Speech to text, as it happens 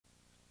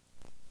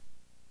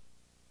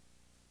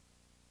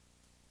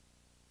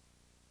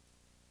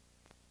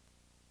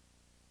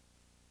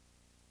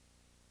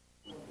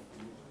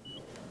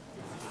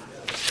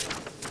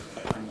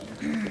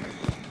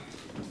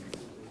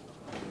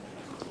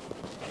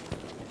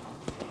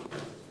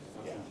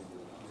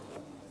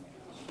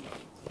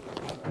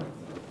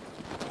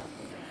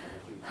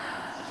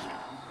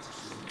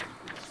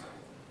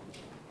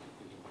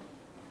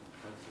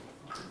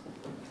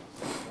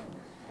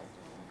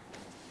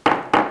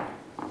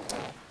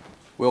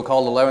We'll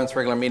call the 11th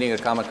regular meeting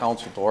of Common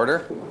Council to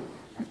order.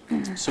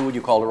 Sue, would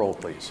you call the roll,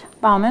 please?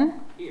 Bauman.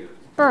 Here.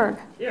 Berg.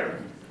 Here.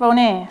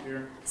 Bonet.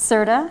 Here.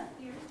 Serta.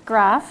 Here.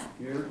 Graf.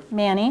 Here.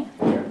 Manny.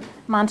 Here.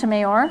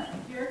 Montemayor.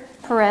 Here.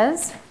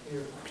 Perez.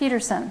 Here.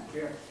 Peterson.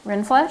 Here.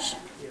 Rindfleisch.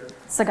 Here.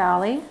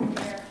 Sagali.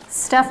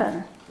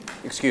 Steffen.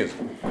 Excuse.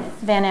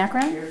 Van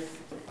Akkeren. Here.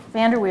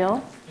 Vanderweel.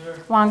 Here.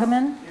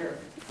 Wangeman. Here.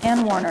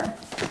 And Warner.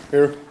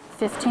 Here.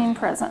 15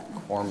 present.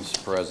 Quorum's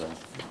present.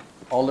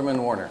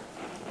 Alderman Warner.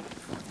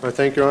 I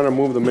thank Your Honor. I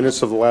move the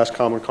minutes of the last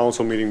Common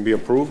Council meeting be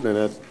approved and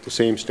that the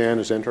same stand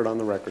is entered on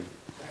the record.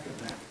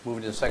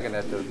 Moved and second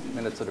that the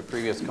minutes of the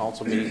previous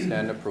council meeting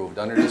stand approved.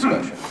 Under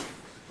discussion.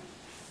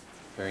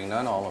 Hearing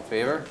none, all in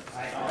favor?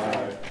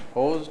 Aye.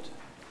 Opposed?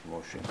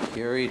 Motion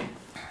carried.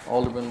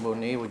 Alderman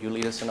Bonet, would you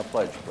lead us in a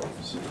pledge,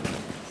 please?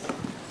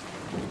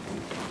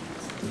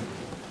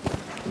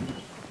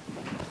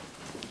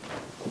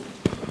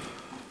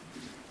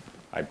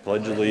 I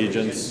pledge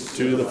allegiance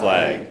to the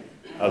flag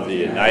of the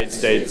United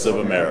States of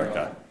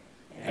America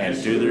and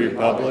to the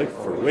republic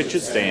for which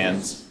it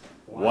stands,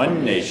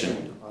 one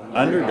nation,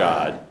 under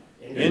God,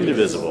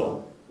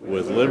 indivisible,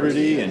 with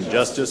liberty and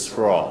justice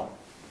for all.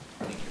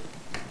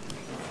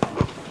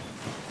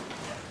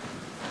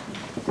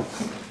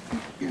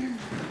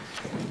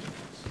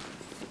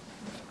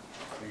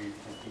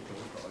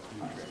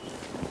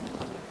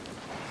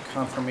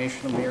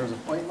 Confirmation of mayor's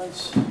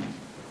appointments.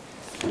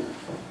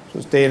 It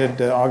was dated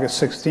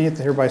August 16th.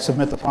 I hereby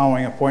submit the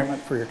following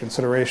appointment for your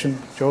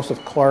consideration.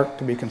 Joseph Clark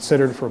to be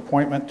considered for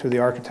appointment to the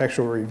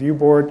Architectural Review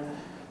Board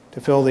to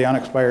fill the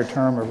unexpired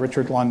term of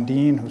Richard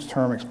Lundeen, whose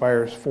term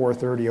expires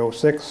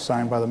 4/30/06,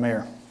 signed by the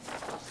mayor.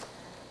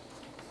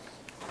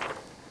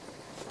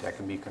 That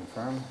can be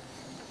confirmed.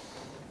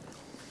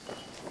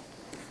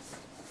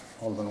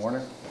 Alderman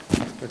Warner.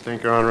 I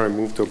thank Your Honor. I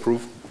move to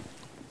approve.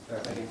 We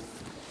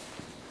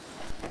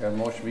have a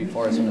motion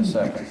before us in a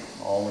second.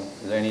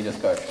 Is there any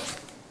discussion?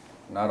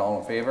 Not all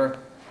in favor?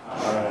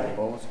 Aye.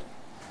 Opposed?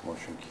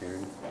 Motion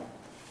carried.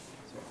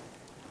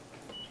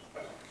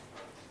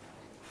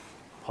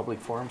 Public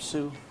forum,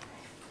 Sue?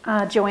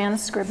 Joanne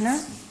Scribner.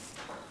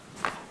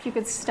 If you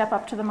could step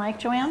up to the mic,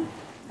 Joanne.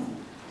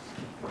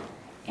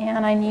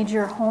 And I need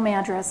your home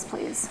address,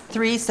 please.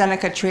 3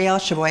 Seneca Trail,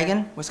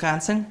 Sheboygan,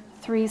 Wisconsin.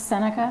 3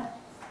 Seneca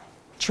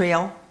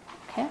Trail.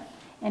 Okay.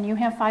 And you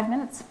have 5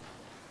 minutes.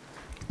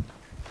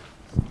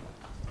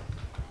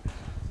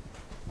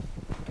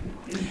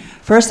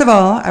 First of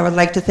all, I would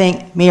like to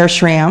thank Mayor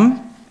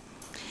Schramm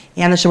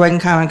and the Sheboygan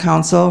Common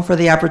Council for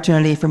the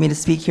opportunity for me to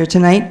speak here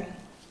tonight.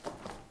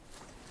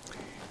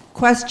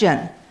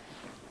 Question: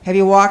 have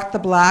you walked the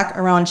block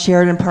around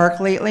Sheridan Park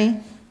lately?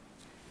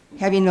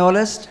 Have you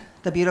noticed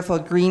the beautiful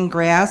green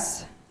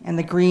grass and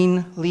the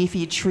green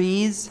leafy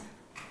trees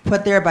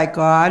put there by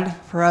God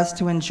for us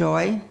to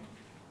enjoy?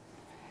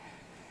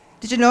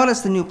 Did you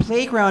notice the new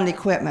playground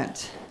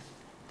equipment,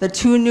 the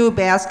 2 new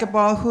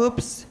basketball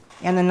hoops,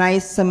 and the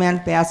nice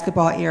cement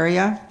basketball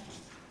area,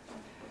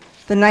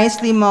 the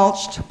nicely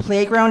mulched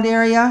playground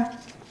area,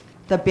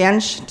 the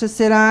bench to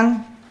sit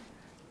on,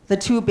 the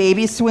 2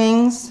 baby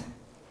swings,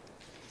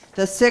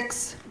 the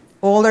 6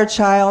 older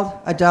child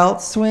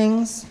adult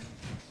swings,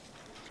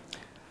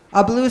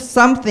 a blue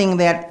something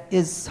that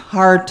is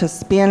hard to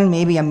spin,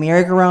 maybe a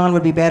merry-go-round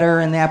would be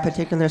better in that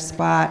particular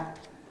spot.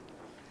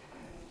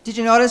 Did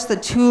you notice the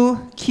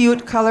 2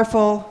 cute,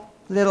 colorful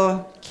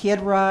little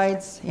kid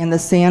rides in the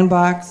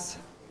sandbox?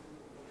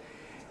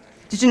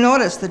 Did you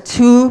notice the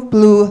 2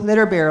 blue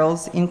litter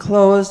barrels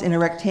enclosed in a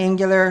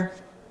rectangular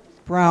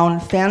brown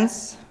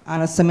fence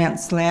on a cement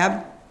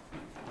slab?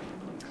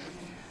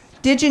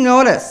 Did you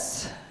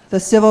notice the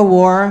Civil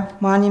War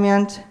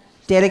monument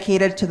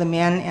dedicated to the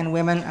men and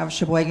women of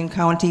Sheboygan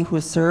County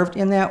who served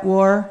in that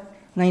war,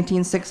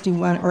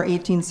 1961 or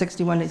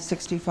 1861 to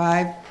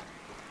 65?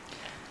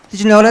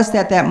 Did you notice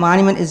that that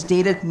monument is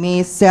dated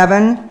May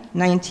 7,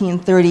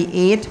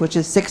 1938, which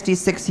is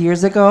 66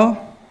 years ago?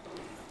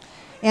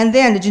 And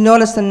then, did you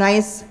notice the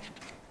nice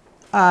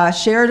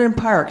Sheridan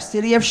Park,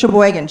 City of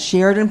Sheboygan,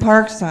 Sheridan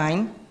Park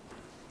sign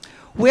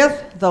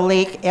with the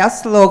Lake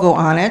S logo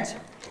on it,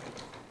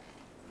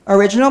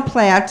 original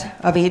plat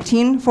of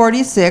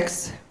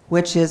 1846,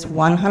 which is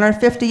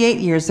 158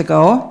 years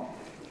ago.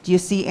 Do you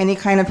see any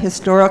kind of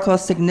historical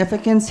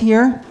significance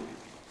here?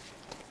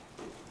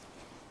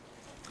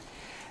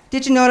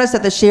 Did you notice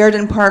that the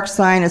Sheridan Park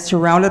sign is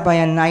surrounded by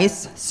a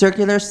nice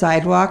circular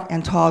sidewalk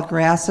and tall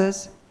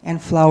grasses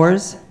and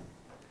flowers?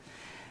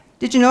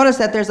 Did you notice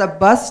that there's a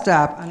bus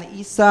stop on the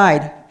east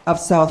side of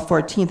South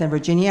 14th and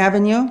Virginia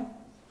Avenue?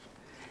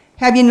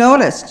 Have you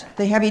noticed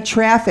the heavy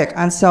traffic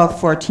on South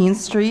 14th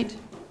Street?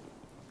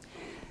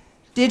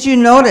 Did you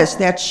notice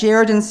that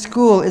Sheridan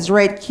School is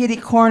right kitty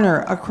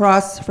corner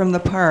across from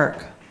the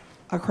park,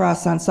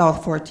 across on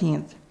South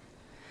 14th?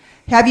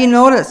 Have you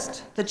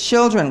noticed the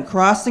children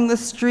crossing the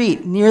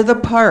street near the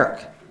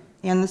park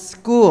and the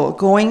school,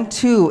 going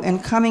to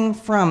and coming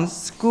from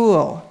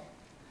school?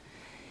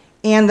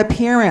 And the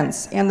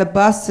parents and the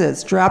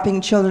buses dropping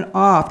children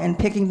off and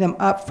picking them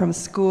up from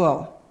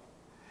school,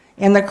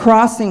 and the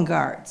crossing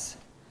guards.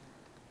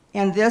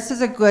 and this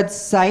is a good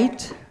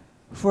site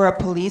for a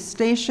police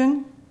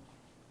station?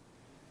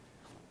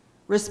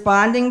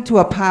 Responding to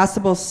a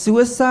possible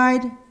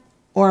suicide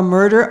or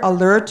murder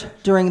alert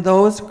during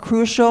those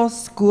crucial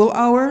school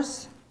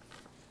hours?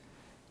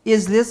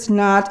 Is this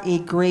not a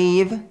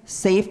grave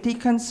safety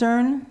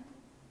concern?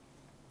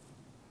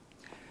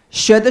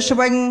 Should the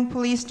Sheboygan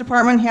Police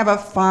Department have a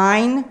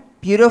fine,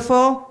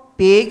 beautiful,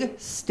 big,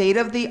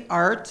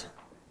 state-of-the-art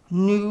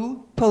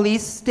new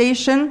police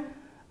station?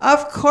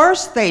 Of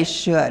course they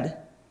should,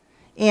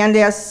 and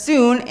as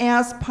soon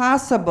as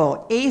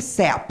possible,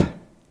 ASAP,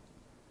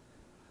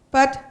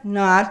 but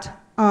not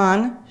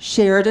on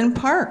Sheridan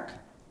Park.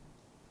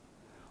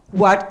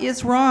 What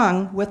is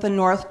wrong with the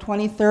North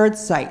 23rd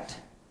site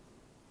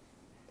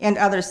and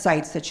other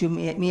sites that you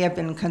may have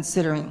been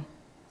considering?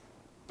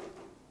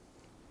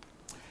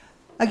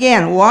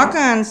 Again, walk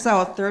on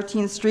South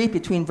 13th Street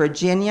between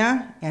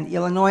Virginia and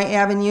Illinois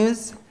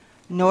Avenues.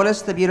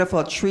 Notice the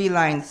beautiful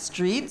tree-lined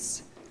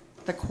streets,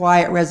 the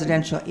quiet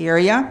residential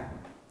area.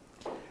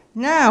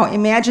 Now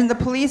imagine the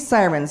police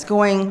sirens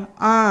going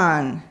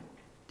on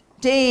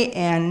day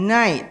and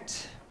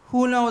night.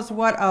 Who knows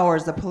what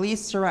hours the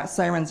police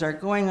sirens are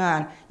going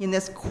on in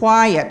this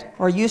quiet,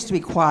 or used to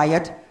be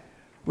quiet,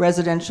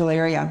 residential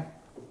area.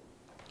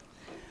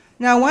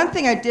 Now, one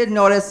thing I did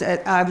notice,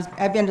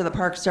 I've been to the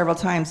park several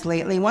times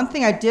lately, one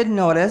thing I did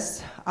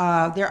notice,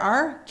 there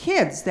are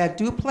kids that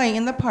do play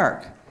in the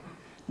park.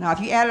 Now, if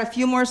you add a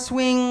few more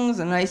swings,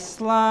 a nice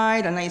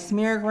slide, a nice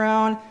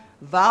merry-go-round,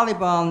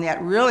 volleyball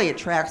net really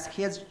attracts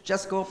kids.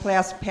 Just go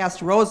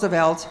past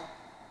Roosevelt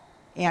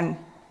and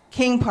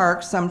King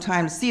Park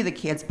sometimes see the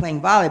kids playing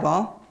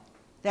volleyball.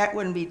 That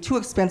wouldn't be too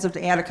expensive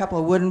to add a couple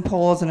of wooden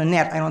poles and a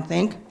net, I don't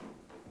think.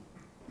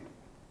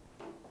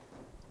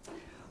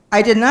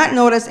 I did not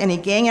notice any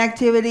gang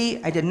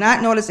activity. I did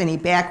not notice any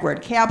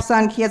backward caps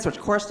on kids, which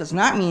of course does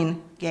not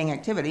mean gang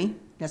activity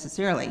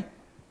necessarily.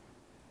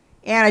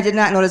 And I did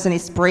not notice any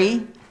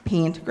spray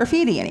paint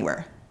graffiti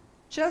anywhere.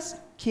 Just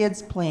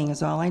kids playing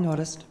is all I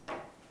noticed.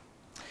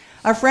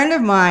 A friend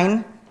of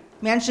mine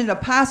mentioned a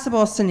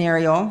possible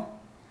scenario.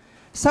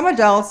 Some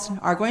adults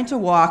are going to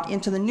walk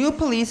into the new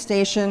police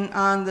station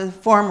on the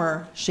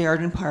former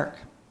Sheridan Park.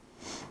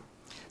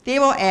 They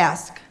will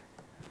ask,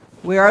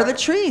 where are the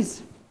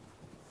trees?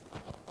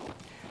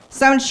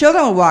 Some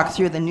children will walk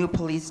through the new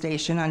police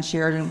station on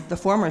Sheridan, the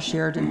former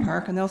Sheridan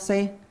Park, and they'll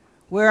say,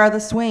 where are the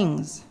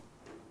swings?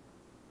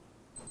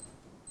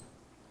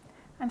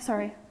 I'm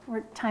sorry,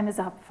 time is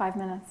up, 5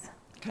 minutes.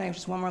 Can I have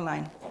just one more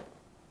line?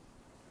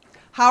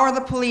 How are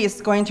the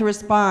police going to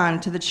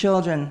respond to the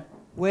children?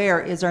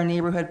 Where is our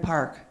neighborhood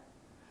park?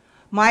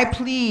 My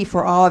plea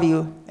for all of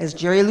you, as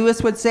Jerry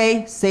Lewis would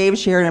say, save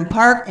Sheridan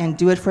Park and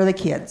do it for the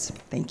kids.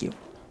 Thank you.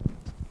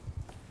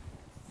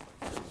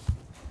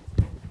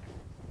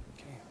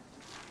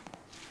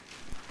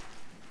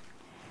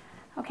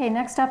 Okay,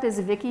 next up is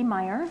Vicki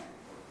Meyer.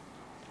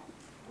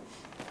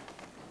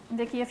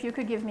 Vicki, if you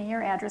could give me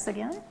your address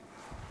again.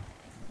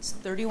 It's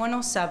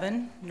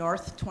 3107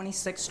 North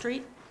 26th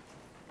Street.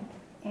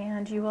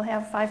 And you will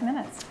have 5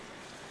 minutes.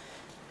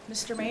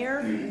 Mr.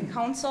 Mayor,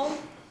 Council,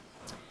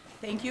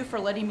 thank you for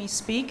letting me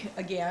speak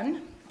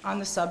again on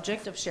the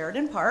subject of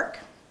Sheridan Park.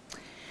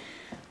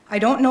 I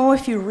don't know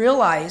if you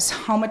realize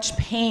how much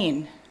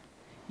pain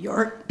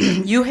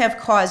you have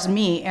caused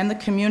me and the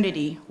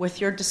community with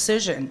your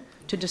decision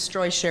to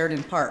destroy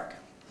Sheridan Park.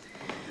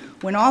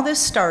 When all this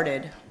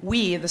started,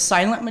 we, the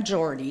silent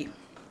majority,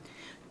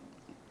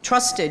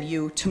 trusted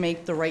you to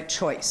make the right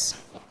choice,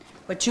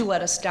 but you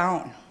let us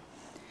down.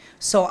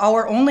 So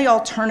our only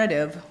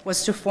alternative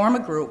was to form a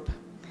group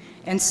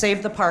and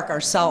save the park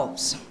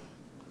ourselves.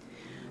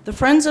 The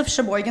Friends of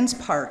Sheboygan's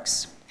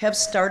Parks have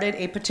started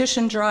a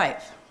petition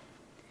drive.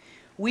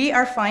 We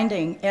are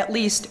finding at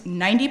least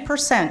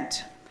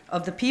 90%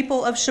 of the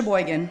people of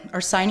Sheboygan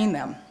are signing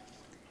them.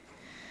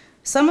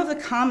 Some of the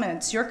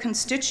comments your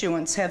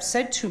constituents have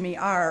said to me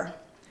are,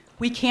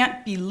 we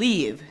can't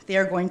believe they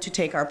are going to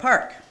take our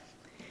park.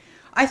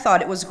 I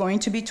thought it was going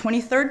to be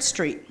 23rd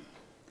Street.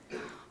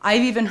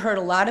 I've even heard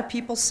a lot of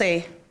people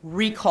say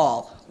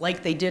recall,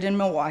 like they did in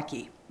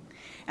Milwaukee.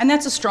 And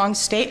that's a strong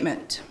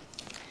statement.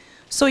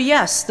 So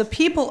yes, the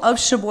people of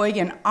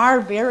Sheboygan are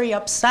very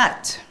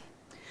upset,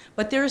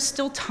 but there is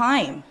still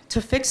time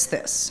to fix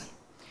this.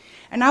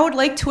 And I would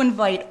like to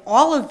invite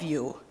all of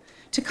you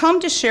to come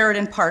to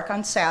Sheridan Park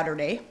on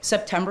Saturday,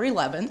 September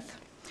 11th.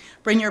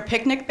 Bring your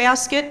picnic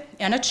basket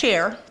and a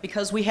chair,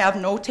 because we have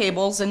no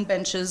tables and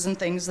benches and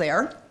things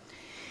there.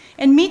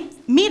 And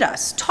meet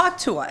us, talk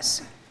to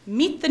us,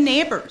 meet the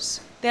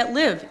neighbors that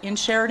live in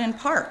Sheridan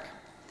Park.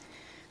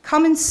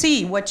 Come and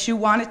see what you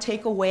want to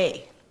take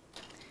away.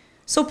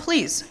 So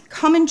please,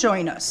 come and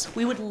join us.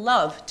 We would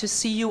love to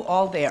see you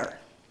all there.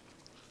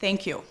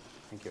 Thank you.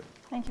 Thank you.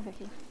 Thank you,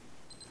 Vicki.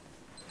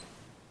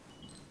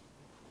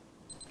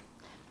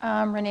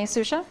 Renee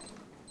Susha.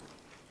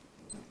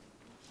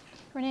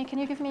 Renee, can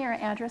you give me your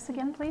address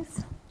again,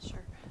 please? Sure.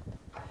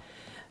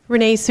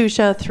 Renee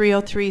Susha,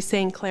 303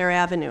 St. Clair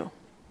Avenue.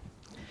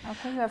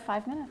 Okay, you have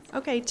 5 minutes.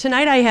 Okay,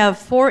 tonight I have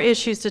 4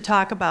 issues to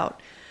talk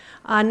about.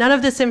 None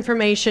of this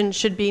information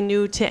should be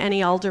new to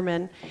any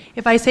alderman.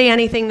 If I say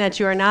anything that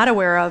you are not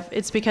aware of,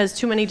 it's because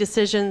too many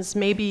decisions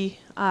maybe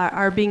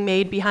are being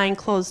made behind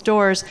closed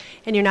doors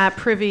and you're not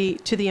privy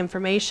to the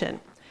information.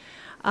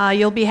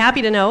 You'll be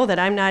happy to know that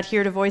I'm not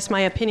here to voice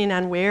my opinion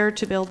on where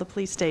to build the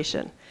police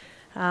station.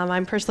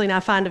 I'm personally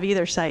not fond of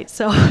either site,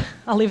 so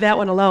I'll leave that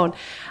one alone.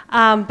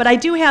 But I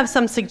do have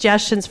some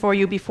suggestions for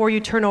you before you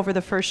turn over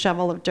the first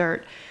shovel of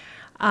dirt.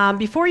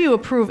 Before you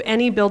approve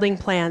any building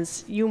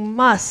plans, you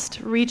must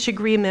reach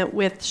agreement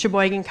with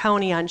Sheboygan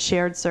County on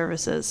shared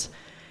services.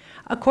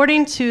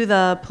 According to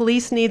the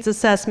Police Needs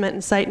Assessment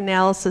and Site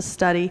Analysis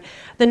Study,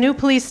 the new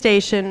police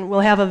station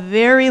will have a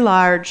very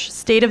large,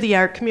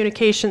 state-of-the-art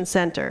communication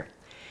center.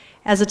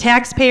 As a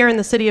taxpayer in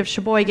the city of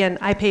Sheboygan,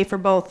 I pay for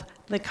both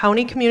the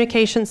County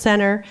Communication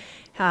Center,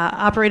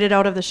 operated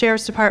out of the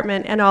Sheriff's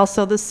Department, and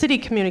also the City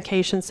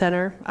Communication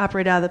Center,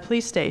 operated out of the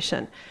police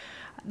station.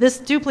 This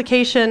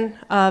duplication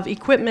of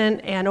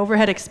equipment and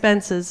overhead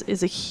expenses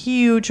is a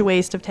huge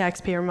waste of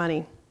taxpayer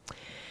money.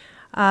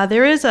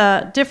 There is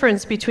a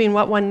difference between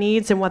what one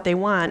needs and what they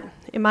want.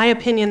 In my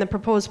opinion, the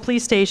proposed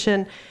police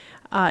station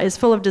is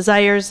full of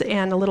desires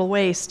and a little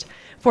waste.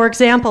 For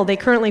example, they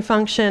currently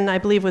function, I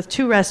believe, with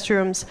 2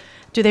 restrooms.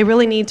 Do they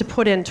really need to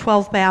put in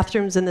 12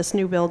 bathrooms in this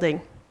new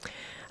building?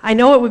 I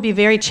know it would be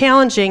very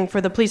challenging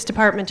for the police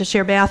department to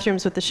share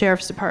bathrooms with the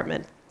sheriff's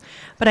department,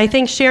 but I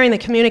think sharing the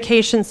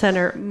communication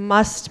center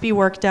must be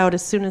worked out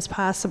as soon as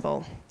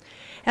possible.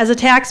 As a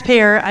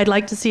taxpayer, I'd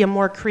like to see a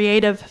more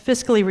creative,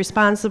 fiscally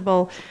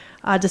responsible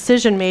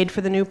decision made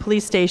for the new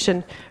police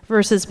station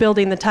versus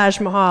building the Taj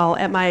Mahal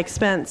at my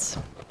expense.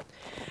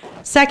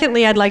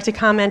 Secondly, I'd like to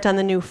comment on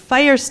the new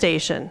fire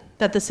station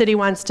that the city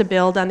wants to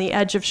build on the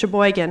edge of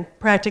Sheboygan,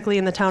 practically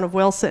in the town of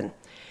Wilson.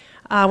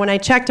 When I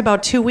checked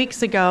about 2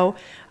 weeks ago,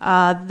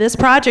 this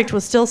project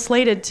was still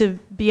slated to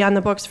be on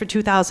the books for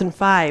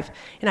 2005,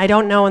 and I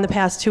don't know in the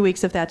past 2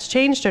 weeks if that's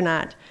changed or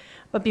not.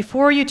 But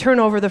before you turn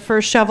over the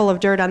first shovel of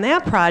dirt on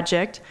that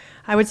project,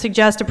 I would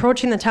suggest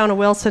approaching the town of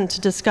Wilson to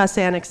discuss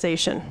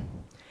annexation.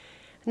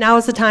 Now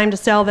is the time to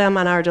sell them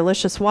on our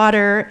delicious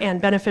water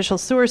and beneficial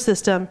sewer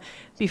system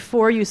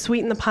before you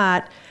sweeten the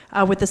pot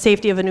with the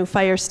safety of a new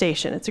fire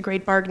station. It's a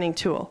great bargaining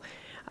tool.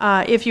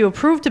 If you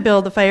approve to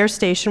build the fire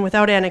station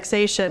without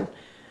annexation,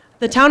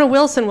 the town of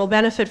Wilson will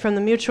benefit from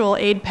the Mutual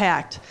Aid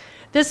Pact.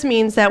 This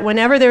means that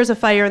whenever there's a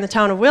fire in the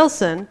town of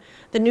Wilson,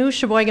 the new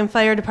Sheboygan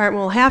Fire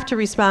Department will have to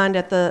respond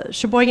at the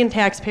Sheboygan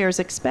taxpayers'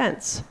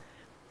 expense.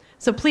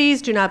 So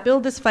please do not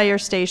build this fire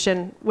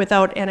station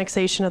without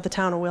annexation of the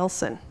town of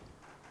Wilson.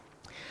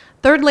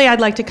 Thirdly, I'd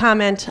like to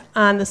comment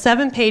on the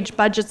 7-page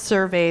budget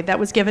survey that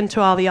was given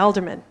to all the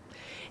aldermen.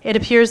 It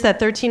appears that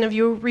 13 of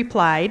you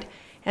replied,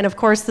 and of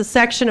course the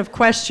section of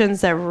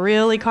questions that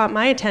really caught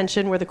my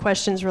attention were the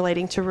questions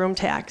relating to room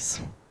tax.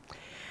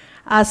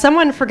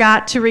 Someone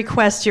forgot to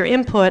request your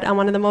input on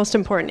one of the most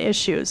important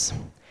issues.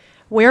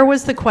 Where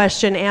was the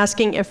question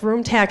asking if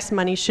room tax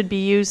money should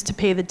be used to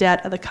pay the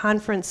debt of the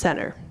conference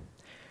center?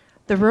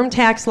 The room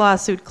tax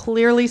lawsuit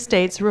clearly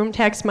states room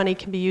tax money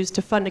can be used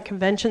to fund a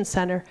convention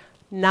center,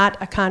 not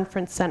a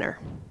conference center.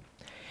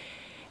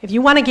 If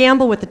you want to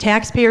gamble with the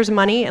taxpayers'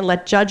 money and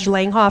let Judge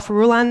Langhoff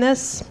rule on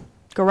this,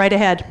 go right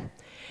ahead.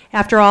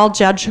 After all,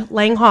 Judge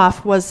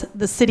Langhoff was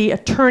the city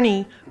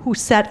attorney who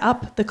set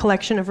up the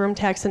collection of room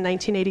tax in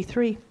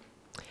 1983.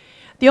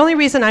 The only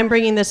reason I'm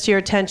bringing this to your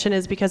attention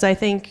is because I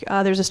think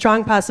there's a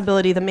strong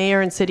possibility the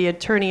mayor and city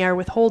attorney are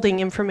withholding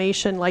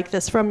information like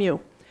this from you,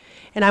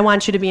 and I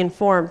want you to be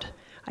informed.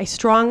 I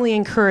strongly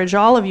encourage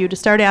all of you to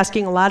start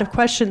asking a lot of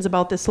questions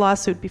about this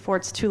lawsuit before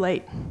it's too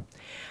late.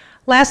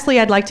 Lastly,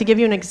 I'd like to give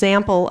you an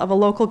example of a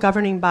local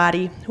governing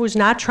body who is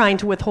not trying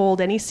to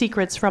withhold any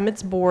secrets from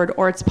its board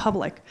or its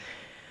public.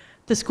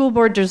 The school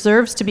board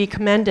deserves to be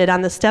commended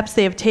on the steps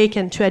they have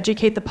taken to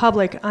educate the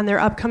public on their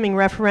upcoming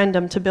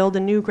referendum to build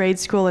a new grade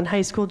school and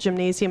high school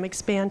gymnasium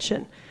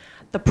expansion.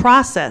 The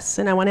process,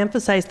 and I want to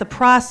emphasize the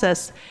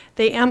process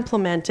they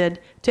implemented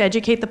to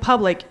educate the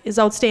public is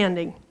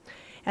outstanding.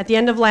 At the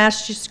end of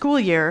last school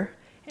year,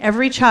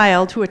 every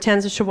child who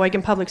attends the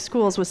Sheboygan Public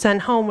Schools was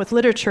sent home with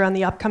literature on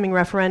the upcoming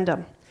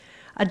referendum.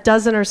 A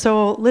dozen or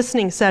so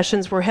listening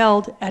sessions were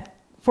held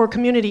for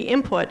community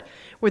input,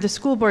 where the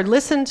school board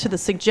listened to the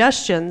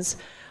suggestions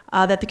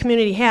that the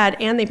community had,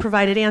 and they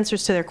provided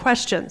answers to their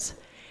questions.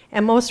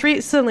 And most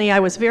recently, I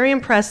was very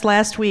impressed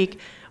last week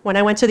when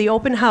I went to the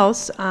open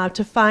house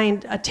to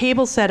find a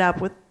table set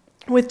up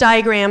with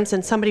diagrams,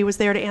 and somebody was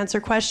there to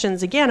answer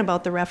questions again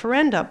about the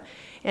referendum.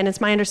 And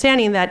it's my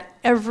understanding that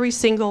every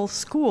single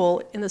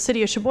school in the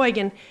city of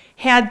Sheboygan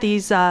had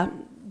these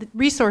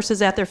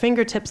resources at their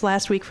fingertips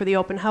last week for the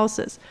open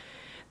houses.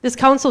 This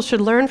council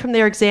should learn from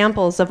their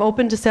examples of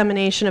open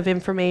dissemination of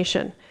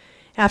information.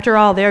 After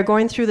all, they're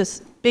going through this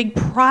big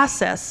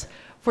process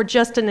for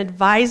just an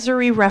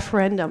advisory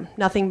referendum,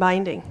 nothing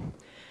binding.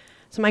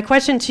 So my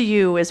question to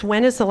you is,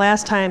 when is the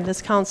last time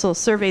this council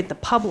surveyed the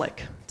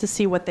public to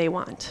see what they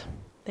want?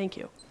 Thank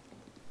you.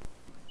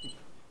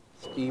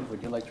 Steve,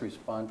 would you like to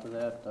respond to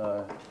that?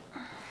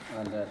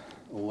 On that,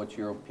 what's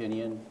your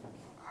opinion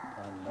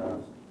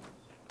on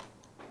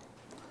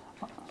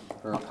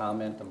her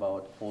comment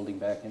about holding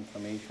back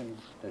information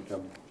that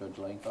Judge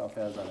Langkoff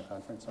has on the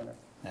conference center?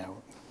 Now,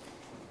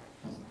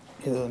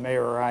 either the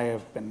mayor or I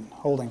have been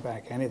holding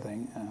back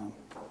anything.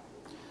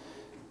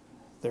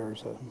 There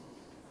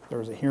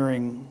was a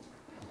hearing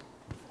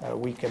a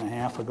week and a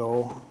half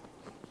ago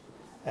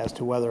as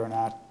to whether or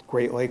not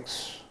Great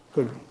Lakes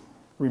could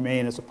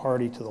remain as a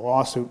party to the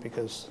lawsuit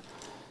because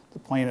the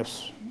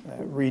plaintiffs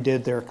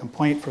redid their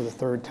complaint for the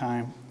third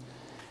time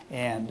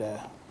and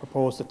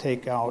proposed to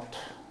take out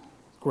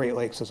Great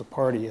Lakes as a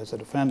party, as a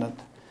defendant.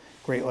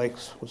 Great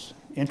Lakes was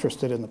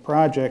interested in the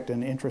project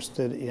and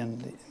interested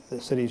in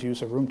the city's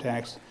use of room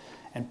tax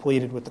and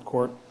pleaded with the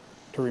court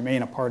to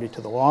remain a party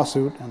to the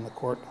lawsuit, and the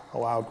court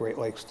allowed Great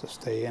Lakes to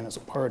stay in as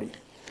a party.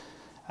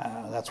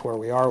 That's where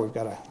we are. We've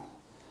got a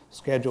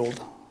schedule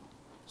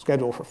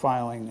for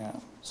filing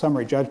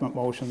summary judgment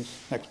motions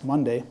next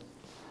Monday.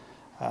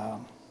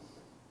 And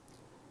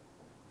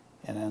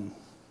then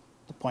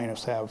the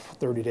plaintiffs have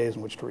 30 days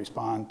in which to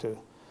respond to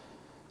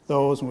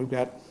those, and we've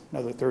got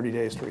another 30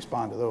 days to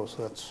respond to those.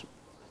 So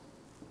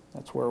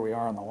that's where we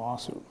are in the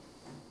lawsuit.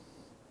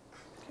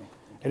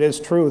 It is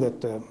true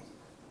that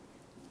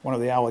one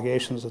of the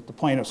allegations that the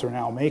plaintiffs are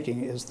now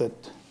making is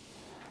that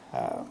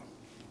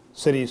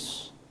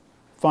city's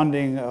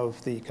funding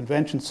of the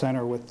convention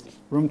center with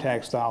room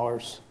tax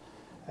dollars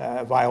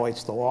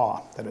violates the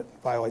law, that it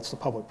violates the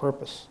public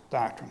purpose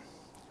doctrine.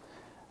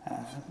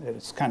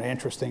 It's kind of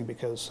interesting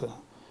because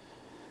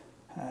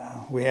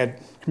we had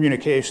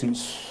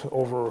communications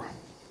over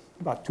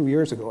about 2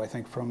 years ago, I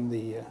think, from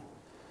the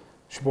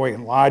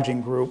Sheboygan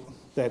Lodging Group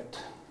that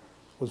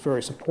was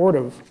very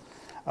supportive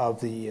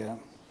of the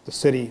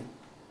city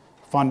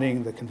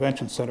funding the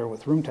convention center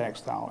with room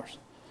tax dollars.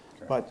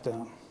 Okay. But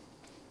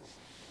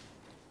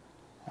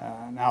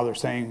now they're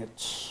saying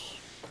it's,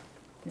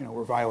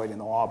 we're violating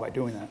the law by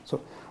doing that.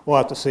 So we'll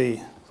have to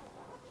see.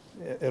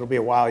 It'll be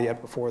a while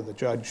yet before the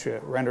judge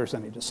renders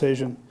any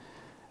decision.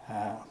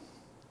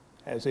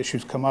 As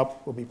issues come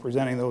up, we'll be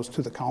presenting those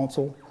to the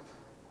council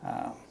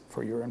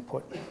for your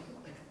input.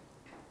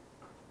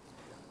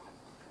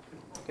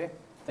 Okay,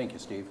 thank you,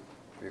 Steve,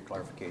 for your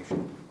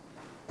clarification.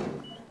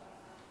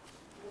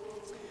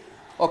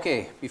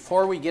 Okay,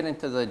 before we get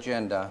into the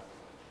agenda,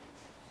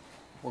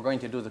 we're going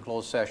to do the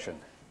closed session,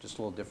 just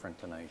a little different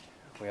tonight.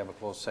 We have a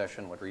closed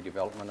session with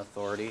Redevelopment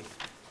Authority.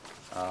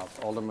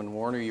 Alderman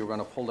Warner, you're going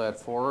to pull that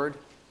forward,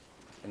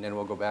 and then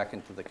we'll go back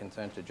into the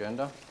consent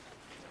agenda,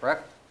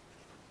 correct?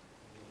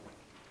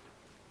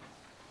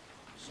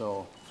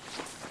 So,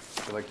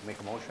 would you like to make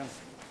a motion?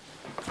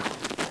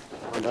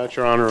 On that,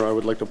 Your Honor, I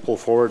would like to pull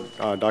forward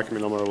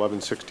document number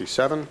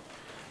 1167,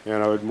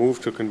 and I would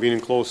move to convene in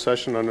closed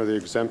session under the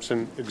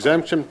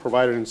exemption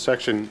provided in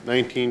section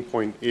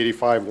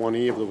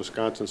 19.851E of the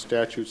Wisconsin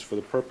statutes for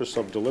the purpose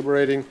of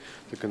deliberating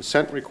the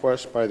consent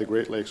request by the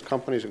Great Lakes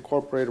Companies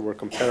Incorporated where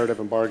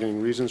competitive and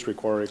bargaining reasons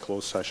require a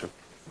closed session.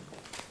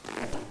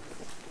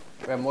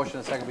 We have a motion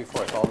and a second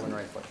before us. Alderman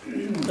Reinfeld.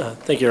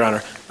 Thank you, Your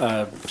Honor.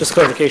 Just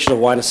clarification of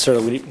why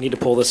necessarily we need to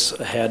pull this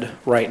ahead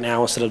right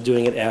now instead of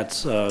doing it at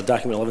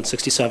document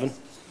 1167.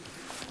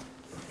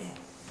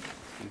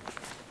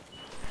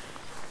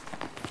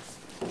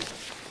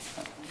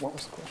 What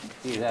was the question?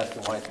 He's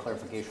asking why it's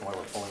clarification why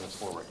we're pulling this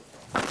forward.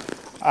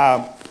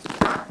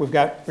 We've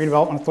got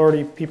Redevelopment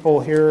Authority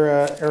people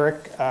here,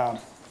 Eric.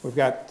 We've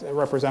got a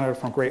representative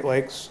from Great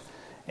Lakes,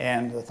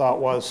 and the thought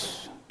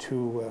was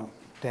to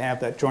have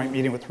that joint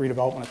meeting with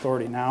Redevelopment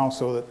Authority now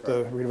so that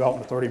the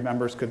Redevelopment Authority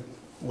members could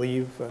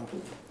leave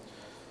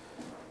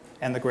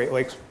and the Great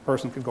Lakes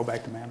person could go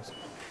back to Madison.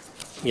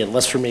 Yeah,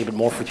 less for me, but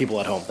more for people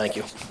at home. Thank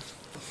you.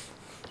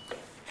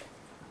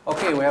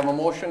 Okay, we have a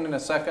motion and a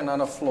second on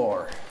the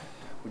floor.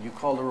 Would you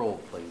call the roll,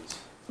 please?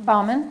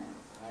 Bauman.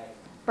 Aye.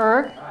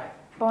 Berg. Aye.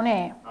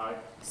 Bonet. Aye.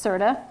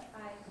 Serta.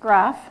 Aye.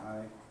 Graf.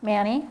 Aye.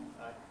 Manny.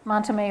 Aye.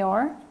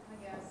 Montemayor.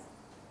 Yes.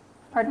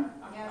 Pardon?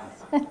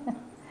 Yes.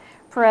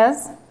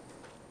 Perez. Aye.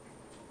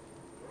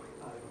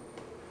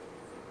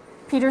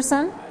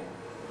 Peterson. Aye.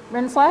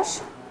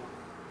 Rindfleisch.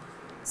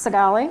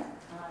 Sagali. Aye.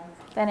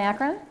 Van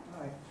Akkeren.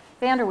 Aye.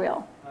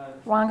 Vanderweel. Aye.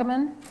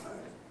 Wangerman. Aye.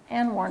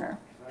 And Warner.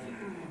 Aye.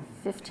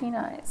 15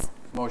 ayes.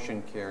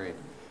 Motion carried.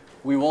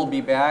 We will be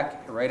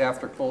back right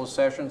after closed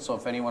session, so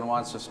if anyone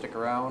wants to stick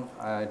around,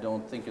 I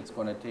don't think it's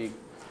going to take...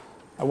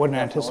 I wouldn't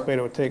anticipate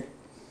it would take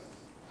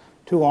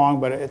too long,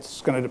 but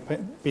it's going to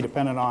be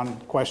dependent on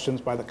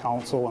questions by the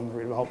council and the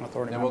Redevelopment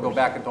Authority Then members. we'll go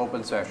back into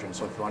open session,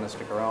 so if you want to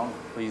stick around,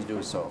 please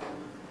do so.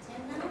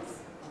 10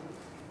 minutes?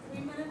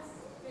 3 minutes?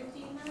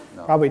 15 minutes?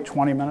 No. Probably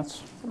 20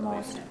 minutes. The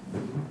most.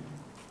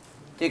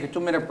 Take a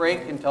 2-minute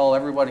break until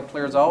everybody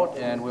clears out,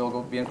 and we'll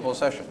go be in closed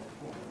session.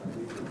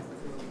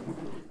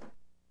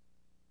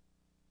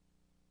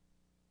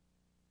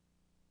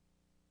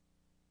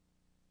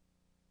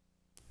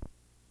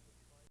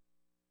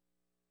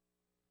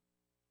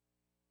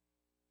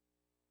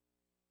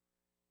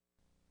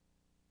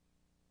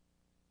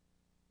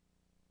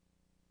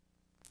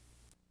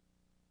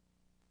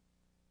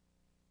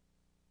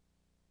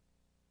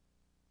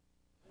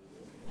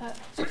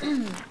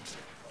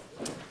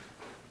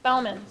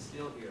 Bauman.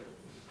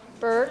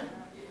 Berg.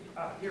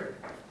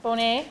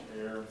 Bonet.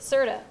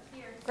 Serta.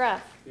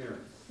 Graff.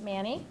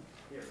 Manny.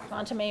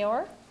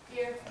 Montemayor.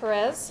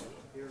 Perez.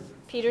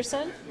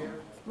 Peterson.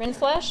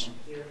 Rindfleisch.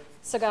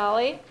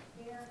 Sagali.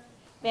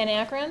 Van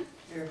Akkeren.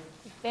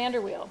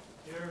 Vanderweel.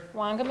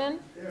 Wangerman.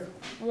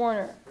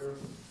 Warner.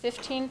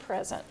 15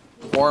 present.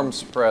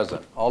 Quorum's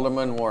present.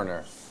 Alderman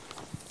Warner.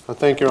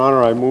 Thank you, Your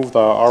Honor. I move the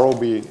RO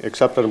be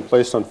accepted and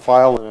placed on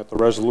file and that the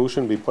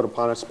resolution be put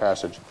upon its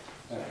passage.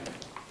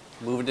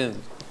 Moved and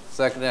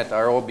seconded that the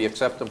RO be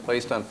accepted and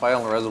placed on file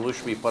and the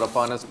resolution be put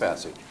upon its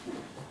passage.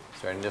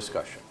 Is there any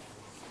discussion?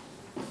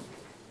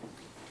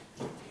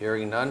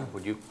 Hearing none,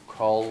 would you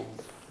call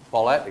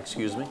Paulette,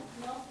 excuse me?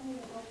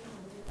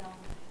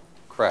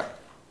 Correct.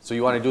 So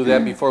you want to do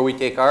that before we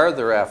take ours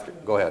or after?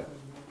 Go ahead.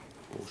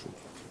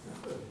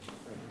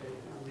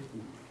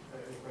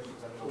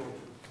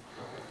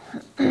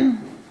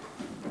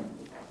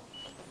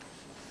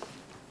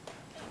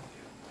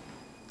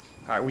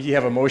 All right, we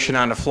have a motion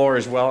on the floor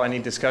as well. Any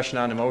discussion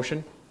on the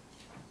motion?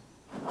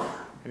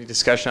 Any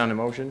discussion on the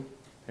motion?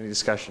 Any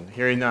discussion?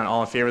 Hearing none,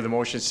 all in favor of the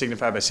motion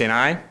signify by saying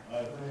aye.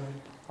 Aye.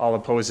 All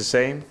opposed the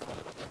same.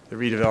 The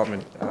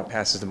redevelopment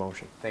passes the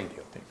motion. Thank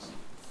you. Thanks.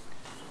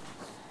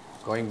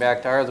 Going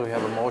back to ours, we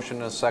have a motion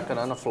and a second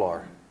on the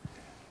floor.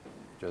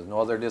 If there's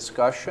no other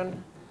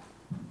discussion,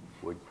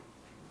 would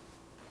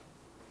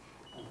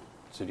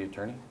City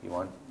Attorney, you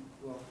want?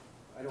 Well,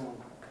 I don't want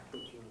to put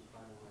you in the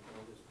spotlight.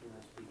 I'll just do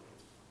not speak.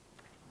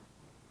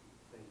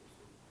 Thank you,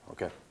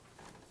 sir. Okay.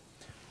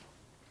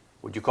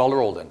 Would you call the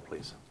roll then,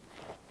 please?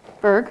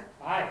 Berg.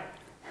 Aye.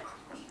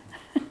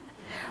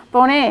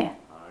 Bonet.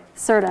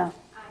 Serta.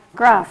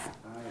 Graff.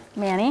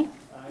 Manny.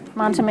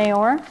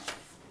 Montemayor.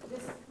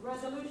 This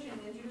resolution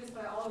introduced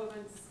by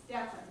Alderman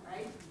Stefan,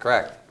 right?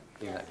 Correct.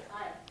 Yes.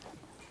 Aye.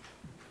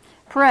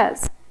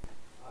 Perez.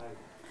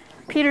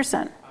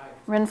 Peterson.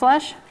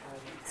 Rindfleisch.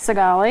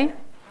 Sagali.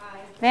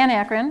 Van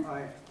Akkeren.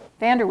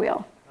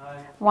 Vanderweel.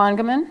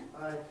 Wangerman.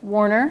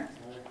 Warner.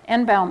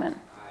 And Bauman.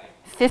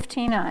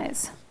 15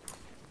 ayes.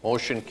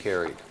 Motion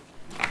carried.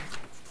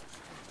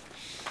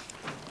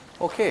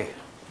 Okay.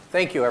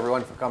 Thank you,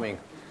 everyone, for coming.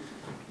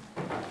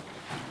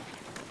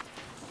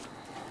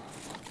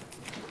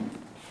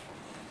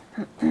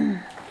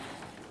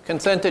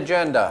 Consent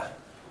agenda.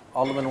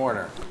 Alderman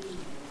Warner.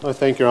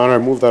 Thank you, Your Honor. I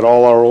move that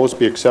all ROs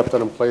be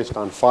accepted and placed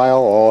on file,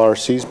 all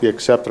RCs be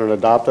accepted and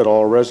adopted,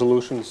 all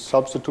resolutions,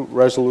 substitute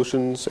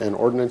resolutions, and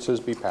ordinances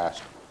be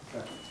passed.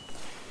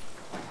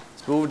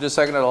 It's moved to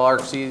second that all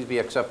RCs be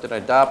accepted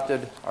and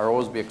adopted,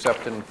 ROs be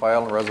accepted and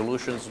filed, and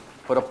resolutions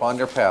put upon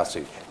their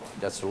passage.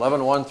 That's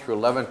 11-1 through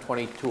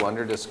 11-22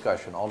 under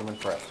discussion. Alderman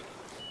Press.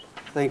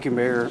 Thank you,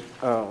 Mayor.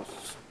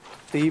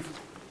 Steve,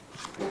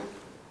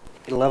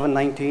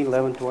 11-19,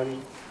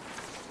 11-20.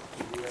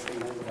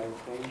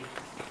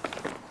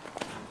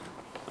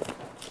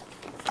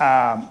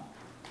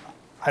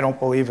 I don't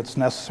believe it's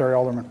necessary,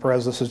 Alderman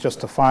Perez. This is just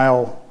to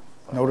file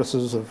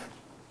notices of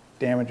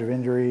damage or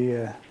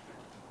injury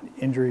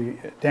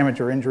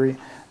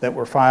that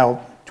were filed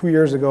 2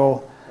 years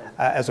ago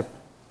as a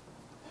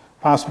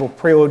possible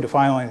prelude to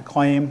filing a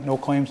claim. No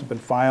claims have been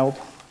filed,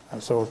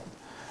 and so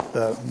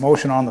the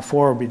motion on the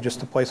floor would be just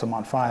to place them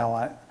on file.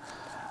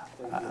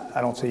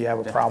 I don't see you have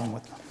a problem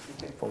with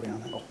voting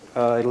on that.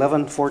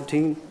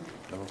 11-14.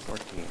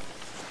 11-14.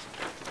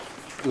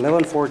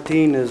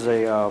 11-14 is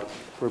a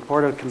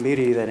report of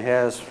committee that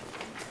has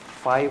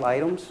 5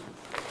 items.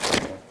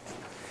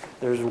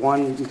 There's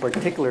one in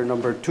particular,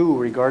 number 2,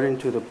 regarding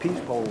to the peace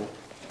poll.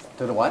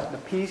 To the what? The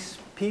peace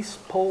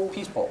poll.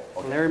 Peace poll.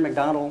 Okay. Larry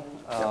McDonald,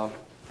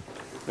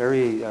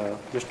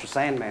 Mr.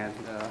 Sandman,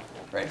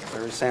 Right.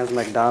 Larry Sands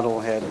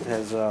McDonald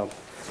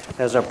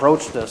has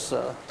approached us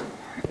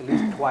at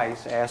least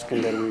twice,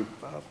 asking that we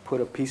put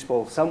a peace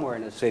poll somewhere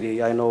in the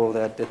city. I know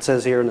that it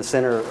says here in the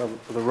center of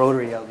the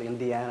Rotary of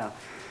Indiana,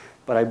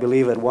 but I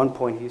believe at one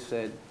point he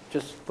said,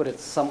 just put it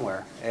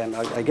somewhere. And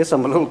I guess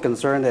I'm a little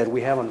concerned that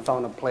we haven't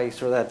found a place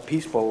for that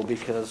peace poll,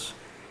 because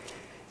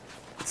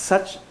it's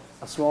such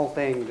a small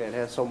thing that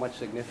has so much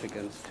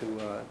significance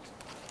to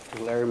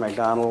Larry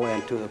McDonald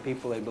and to the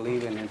people that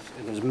believe in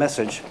his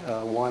message,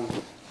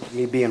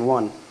 me being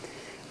one.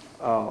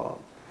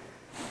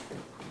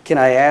 Can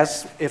I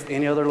ask if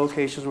any other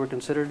locations were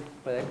considered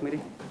by that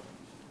committee?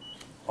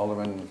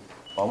 Alderman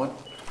Bowman.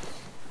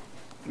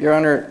 Your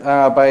Honor,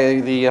 by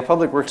the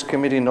Public Works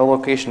Committee, no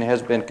location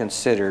has been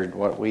considered.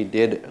 What we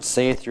did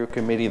say through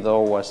committee,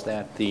 though, was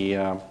that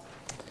the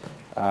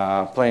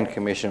Planning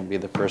Commission would be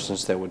the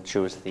persons that would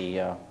choose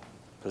the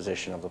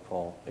position of the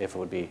pole, if it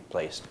would be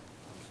placed.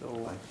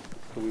 So,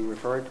 do we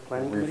refer it to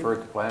Planning Committee? Refer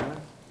it to Planning?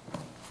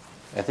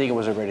 I think it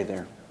was already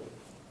there.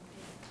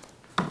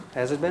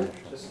 Has it been?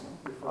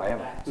 I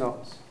haven't.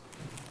 No.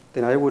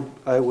 Then I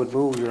would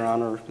move, Your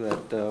Honor,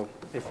 that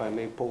if I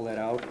may pull that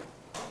out,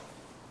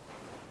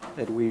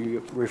 that we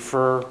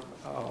refer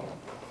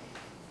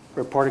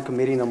reported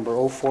committee number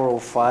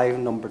 0405,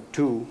 number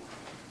 2,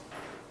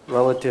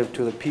 relative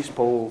to the peace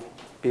poll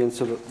being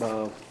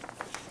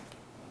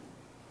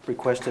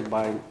requested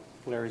by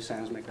Larry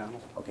Sands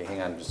McDonald. Okay,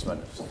 hang on just a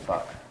minute.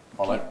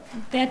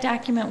 Paulette? That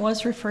document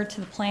was referred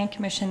to the Plan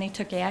Commission. They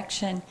took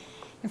action.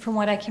 And from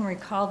what I can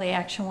recall, the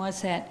action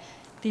was that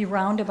the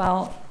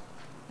roundabout,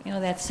 you know,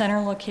 that center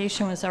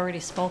location was already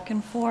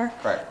spoken for.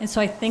 Correct. And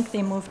so I think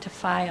they moved to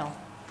file.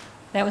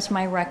 That was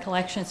my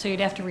recollection. So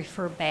you'd have to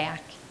refer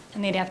back,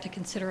 and they'd have to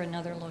consider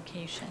another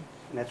location.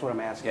 And that's what I'm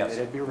asking. Yes.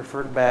 It'd be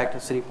referred back to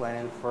city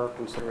planning for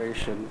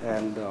consideration,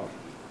 and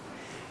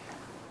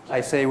I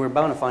say we're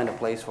bound to find a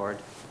place for it.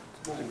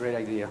 It's a great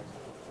idea.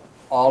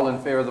 All in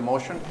favor of the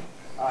motion?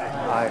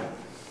 Aye.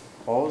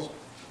 Opposed?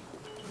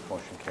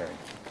 Motion carried.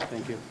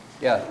 Thank you.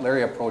 Yeah,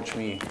 Larry approached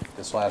me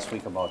this last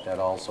week about that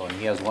also, and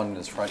he has one in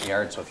his front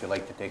yard, so if you'd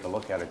like to take a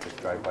look at it, just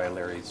drive by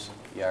Larry's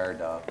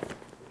yard.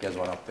 He has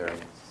one up there.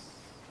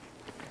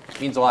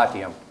 It means a lot to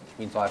him. It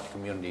means a lot to the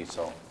community,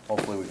 so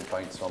hopefully we can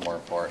find somewhere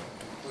for it.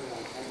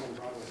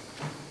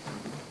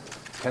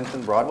 10th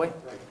and Broadway?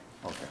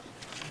 Okay.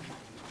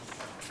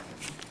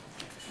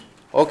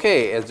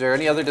 Okay, is there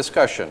any other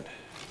discussion?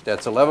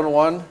 That's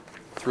 11:1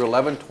 through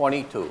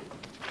 11:22.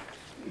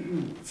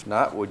 If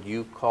not, would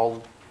you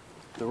call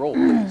the roll,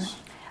 please?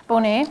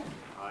 Bonet.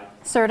 Aye.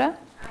 Serta.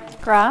 Aye.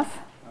 Graf.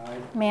 Aye.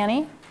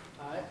 Manny.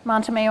 Aye.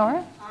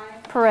 Montemayor. Aye.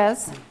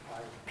 Perez.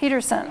 Aye.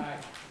 Peterson. Aye.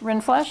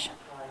 Rindfleisch.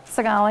 Aye.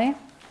 Sagali.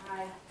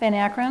 Aye. Van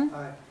Akkeren.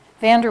 Aye.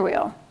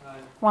 Vanderweel. Aye.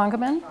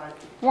 Wangerman. Aye.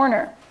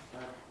 Warner. Aye.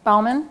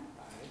 Bauman.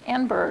 Aye.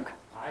 And Berg.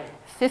 Aye.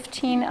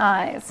 15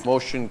 ayes.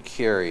 Motion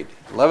carried.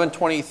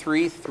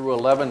 11:23 through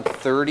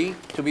 11:30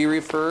 to be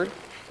referred.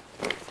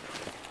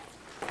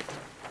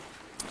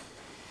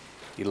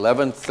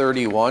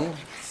 11:31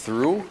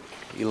 through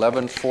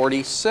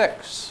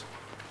 11:46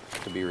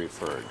 to be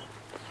referred.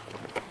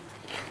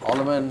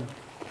 Alderman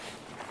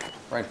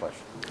Rindfleisch.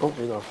 Oh,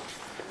 there you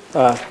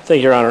go. Thank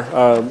you, Your Honor.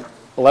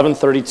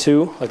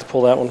 11:32, I'd like to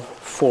pull that one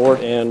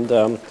forward and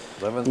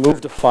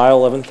move to file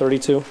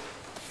 11:32.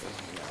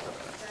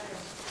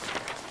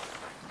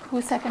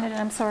 Who seconded it?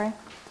 I'm sorry.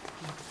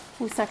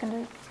 Who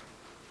seconded it?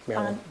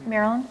 Marilyn.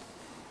 Marilyn?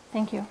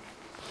 Thank you.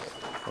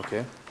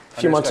 Okay.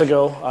 A few months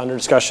ago, under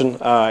discussion,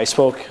 I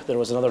spoke, there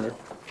was another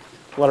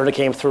letter that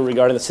came through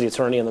regarding the city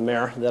attorney and the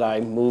mayor that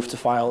I moved to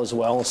file as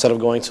well instead of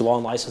going to law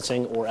and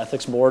licensing or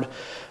ethics board.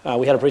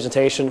 We had a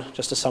presentation,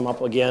 just to sum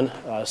up again,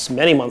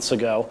 many months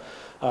ago.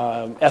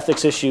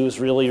 Ethics issues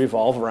really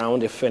revolve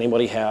around if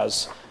anybody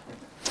has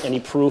any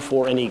proof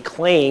or any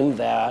claim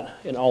that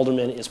an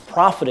alderman is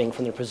profiting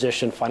from their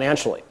position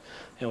financially.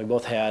 And we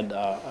both had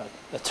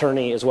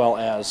attorney as well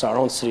as our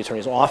own city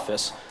attorney's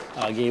office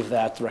gave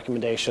that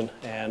recommendation.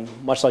 And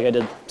much like I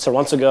did several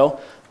months ago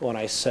when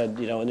I said,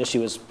 you know, an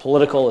issue is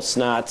political, it's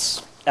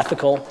not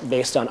ethical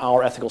based on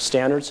our ethical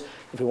standards.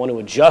 If we want to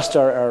adjust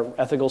our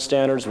ethical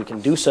standards, we can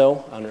do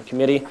so under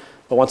committee.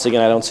 But once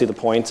again, I don't see the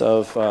point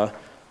of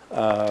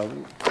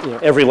you know,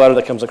 every letter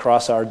that comes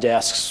across our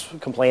desks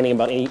complaining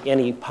about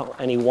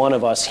any one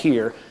of us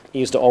here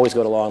needs to always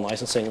go to law and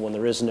licensing when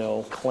there is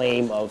no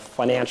claim of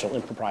financial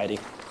impropriety.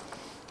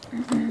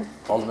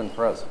 Alderman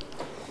Perez.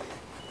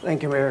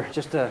 Thank you, Mayor.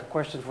 Just a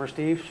question for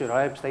Steve. Should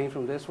I abstain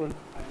from this one?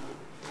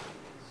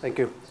 Thank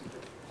you.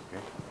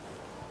 Okay.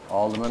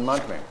 Alderman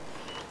Montemayor.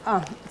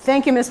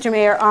 Thank you, Mr.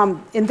 Mayor.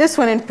 In this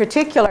one in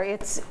particular,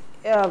 it's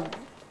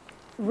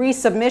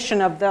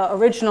resubmission of the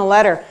original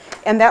letter,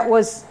 and that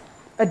was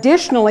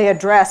additionally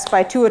addressed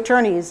by two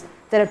attorneys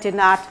that did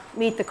not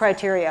meet the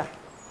criteria.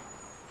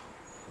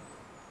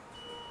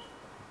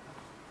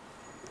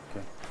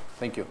 Okay.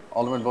 Thank you.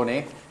 Alderman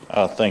Bonet.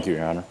 Thank you,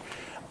 Your Honor.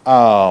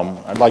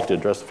 I'd like to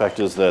address the fact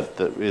is that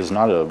it is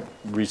not a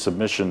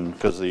resubmission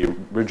because the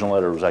original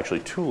letter was actually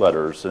two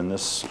letters, and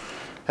this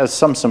has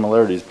some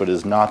similarities but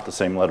is not the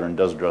same letter and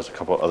does address a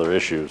couple of other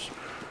issues.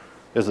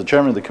 As the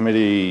chairman of the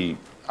committee,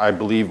 I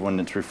believe when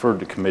it's referred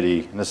to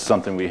committee, and this is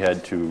something we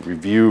had to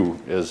review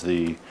as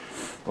the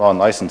Law and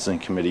Licensing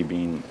Committee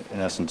being in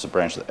essence a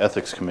branch of the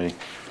Ethics Committee,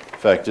 the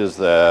fact is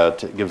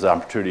that it gives the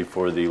opportunity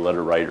for the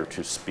letter writer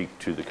to speak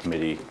to the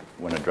committee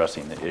when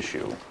addressing the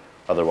issue.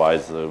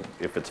 Otherwise,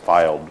 if it's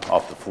filed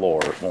off the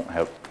floor,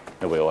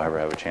 nobody will ever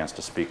have a chance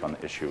to speak on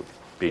the issue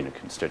being a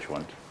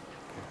constituent.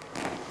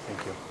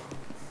 Thank you.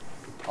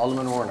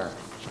 Alderman Warner.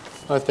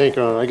 Thank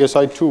you, Your Honor. I guess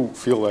I too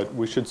feel that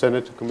we should send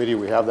it to committee.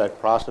 We have that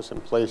process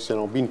in place. You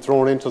know, being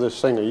thrown into this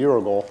thing a year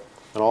ago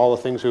and all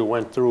the things we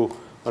went through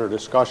under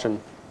discussion,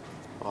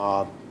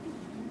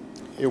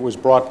 it was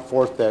brought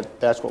forth that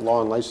that's what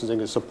law and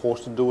licensing is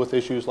supposed to do with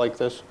issues like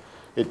this.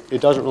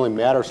 It doesn't really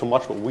matter so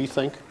much what we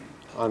think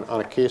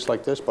on a case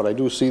like this, but I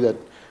do see that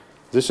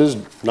this is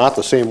not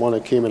the same one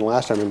that came in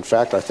last time. In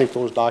fact, I think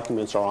those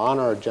documents are on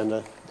our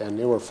agenda and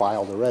they were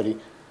filed already.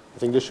 I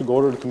think this should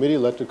go to the committee,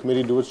 let the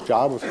committee do its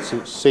job. If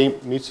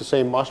it meets the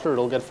same muster,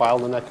 it'll get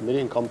filed in that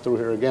committee and come through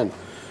here again.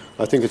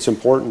 I think it's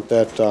important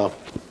that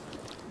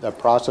that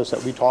process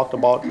that we talked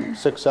about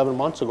 6-7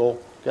 months ago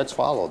gets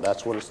followed.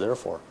 That's what it's there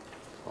for.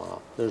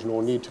 There's no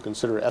need to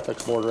consider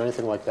ethics board or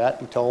anything like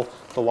that until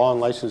the Law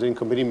and Licensing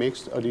Committee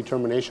makes a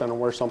determination on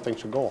where something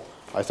should go.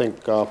 I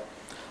think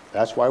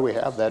that's why we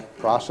have that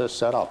process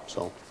set up.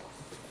 So,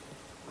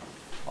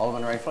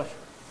 Alderman Rindfleisch.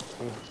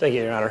 Thank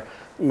you, Your Honor.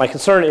 My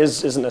concern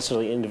isn't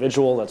necessarily the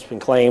individual that's been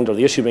claimed or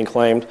the issue being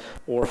claimed,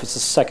 or if it's the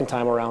second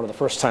time around or the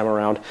first time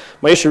around.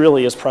 My issue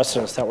really is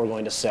precedents that we're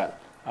going to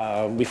set.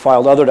 We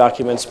filed other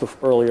documents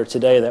earlier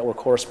today that were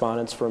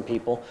correspondence from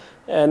people,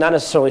 and not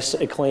necessarily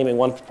claiming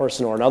one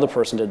person or another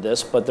person did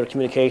this, but their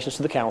communications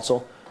to the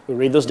council. We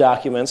read those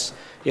documents.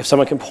 If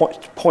someone can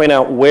point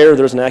out where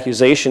there's an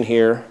accusation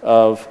here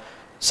of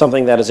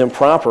something that is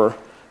improper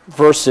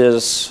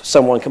versus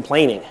someone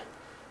complaining,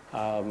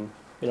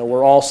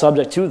 we're all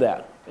subject to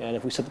that. And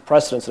if we set the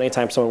precedence, and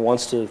anytime someone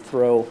wants to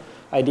throw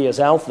ideas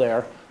out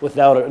there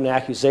without an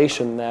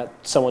accusation that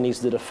someone needs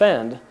to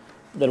defend,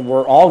 then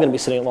we're all going to be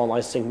sitting at Law and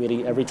Licensing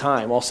Committee every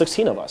time, all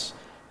 16 of us.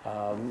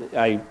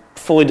 I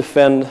fully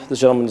defend this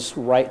gentleman's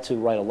right to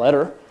write a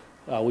letter.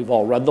 We've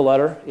all read the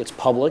letter. It's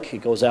public. It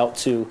goes out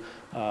to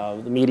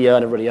the media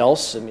and everybody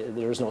else. I mean,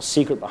 there's no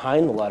secret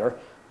behind the letter.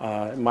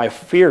 My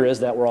fear is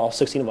that we're all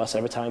 16 of us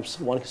every time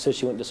one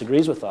constituent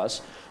disagrees with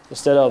us.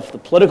 Instead of the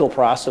political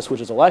process,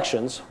 which is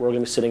elections, we're going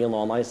to be sitting in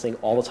Law and Licensing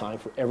all the time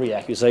for every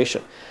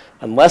accusation.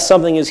 Unless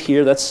something is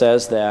here that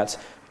says that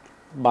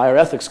by our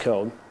ethics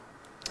code,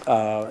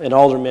 an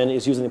alderman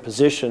is using a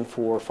position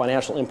for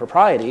financial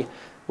impropriety,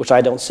 which I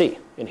don't see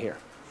in here.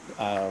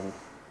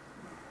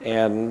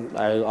 And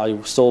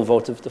I still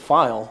vote to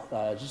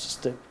file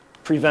just to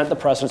prevent the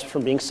precedence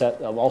from being set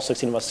of all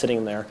 16 of us sitting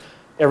in there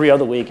every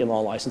other week in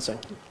Law and Licensing.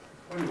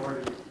 Point of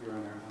order, Your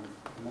Honor.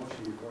 The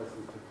motion before us is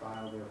to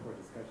file, therefore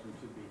discussion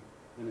should be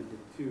limited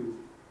to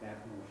that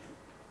motion.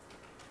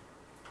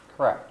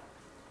 Correct.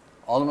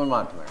 Alderman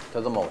Montemer,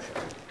 to the motion.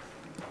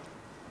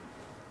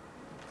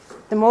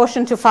 The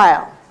motion to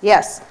file,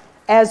 yes,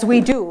 as we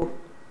do,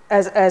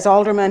 as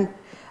Alderman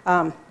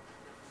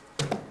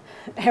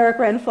Eric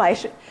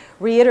Rindfleisch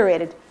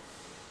reiterated,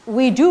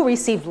 we do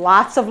receive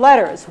lots of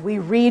letters. We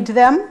read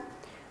them,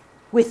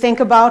 we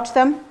think about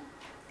them,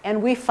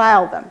 and we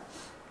file them.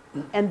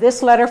 And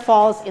this letter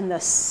falls in the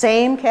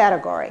same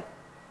category.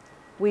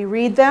 We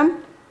read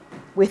them,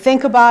 we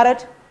think about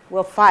it,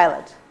 we'll file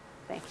it.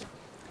 Thank you.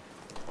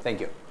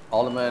 Thank you.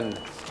 Alderman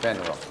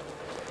Vanderbilt.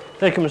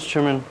 Thank you, Mr.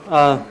 Chairman.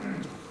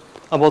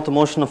 About the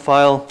motion to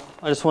file,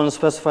 I just want to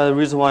specify the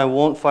reason why I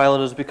won't file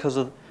it is because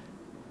of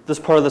this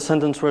part of the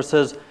sentence where it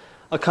says,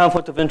 a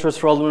conflict of interest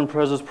for Alderman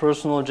Perez's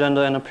personal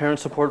agenda and apparent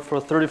support for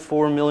a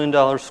 $34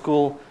 million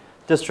school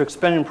district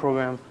spending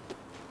program.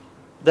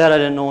 That I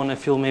didn't know, and I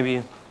feel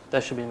maybe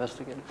that should be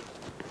investigated.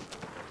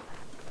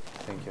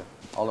 Thank you.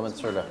 Alderman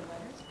Serta.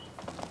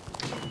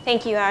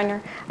 Thank you, Your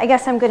Honor. I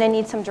guess I'm going to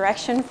need some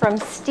direction from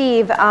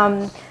Steve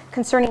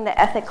concerning the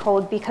ethic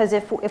code, because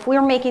if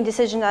we're making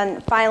decisions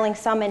on filing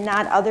some and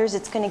not others,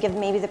 it's going to give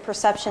maybe the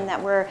perception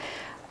that we're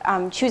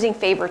choosing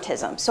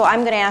favoritism. So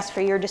I'm going to ask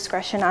for your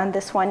discretion on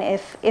this one.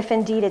 If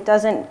indeed it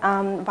doesn't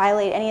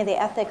violate any of the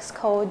ethics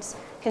codes,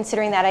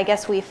 considering that I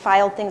guess we've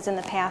filed things in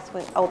the past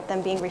without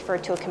them being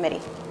referred to a committee.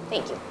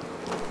 Thank you.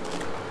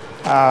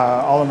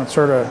 Alderman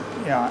Serta,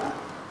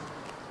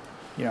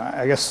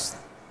 I guess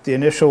the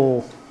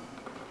initial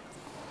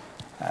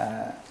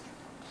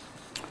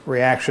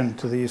reaction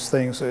to these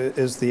things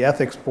is the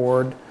ethics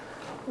board,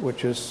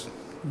 which is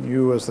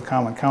you as the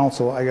common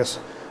council. I guess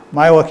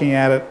my looking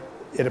at it,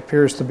 it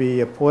appears to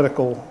be a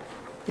political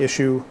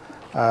issue,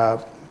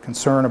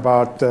 concern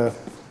about an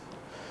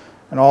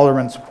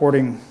alderman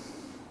supporting,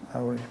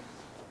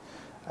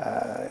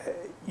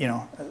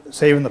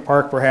 saving the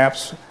park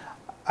perhaps.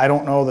 I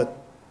don't know that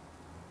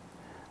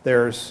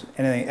there's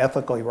anything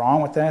ethically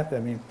wrong with that. I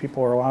mean,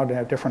 people are allowed to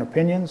have different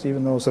opinions,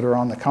 even those that are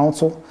on the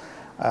council.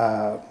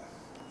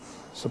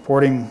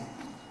 Supporting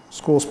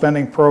school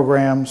spending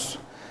programs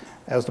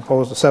as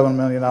opposed to $7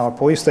 million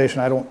police station,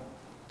 I don't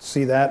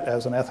see that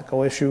as an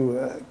ethical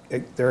issue.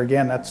 There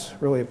again, that's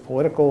really a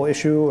political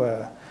issue,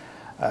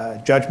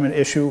 a judgment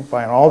issue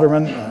by an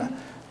alderman.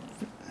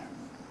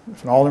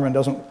 If an alderman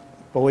doesn't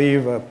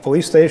believe a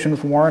police station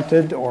is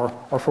warranted, or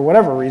for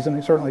whatever reason,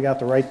 he certainly got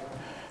the right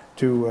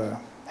to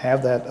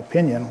have that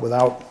opinion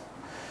without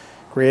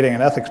creating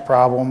an ethics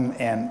problem,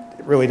 and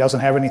it really doesn't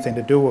have anything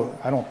to do,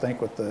 I don't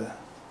think, with the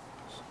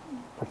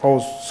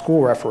proposed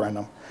school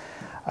referendum.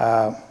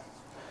 So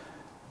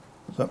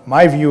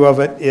my view of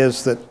it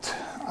is that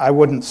I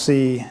wouldn't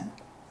see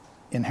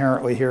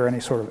inherently here any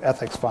sort of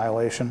ethics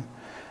violation.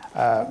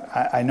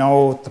 I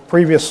know the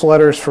previous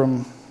letters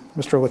from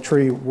Mr.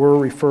 Latry were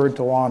referred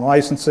to Law and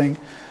Licensing.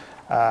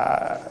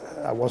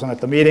 I wasn't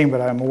at the meeting,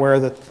 but I'm aware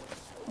that,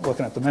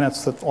 looking at the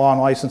minutes, that Law and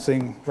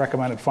Licensing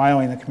recommended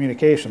filing the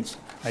communications.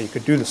 Now, you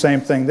could do the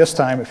same thing this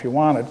time if you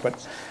wanted,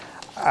 but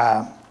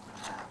I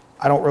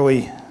don't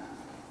really,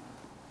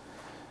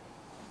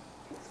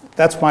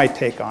 that's my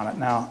take on it.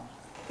 Now,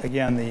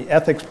 again, the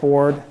ethics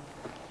board,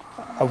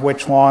 of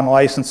which Law and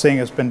Licensing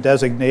has been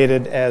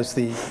designated as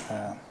the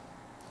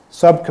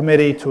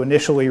subcommittee to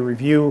initially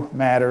review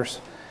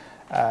matters,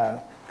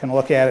 can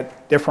look at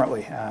it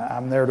differently.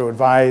 I'm there to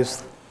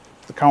advise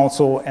the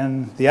council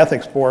and the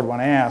ethics board when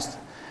asked,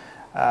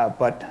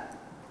 but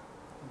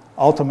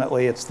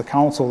ultimately it's the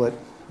council that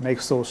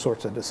makes those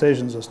sorts of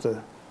decisions as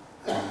to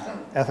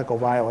ethical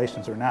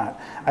violations or not.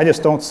 I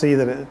just don't see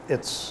that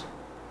it's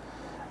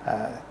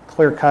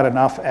clear-cut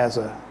enough as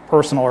a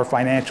personal or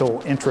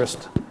financial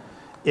interest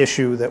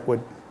issue that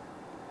would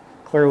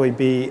clearly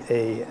be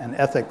an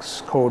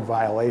ethics code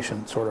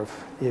violation sort of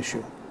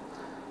issue.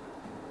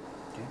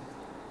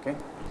 Okay.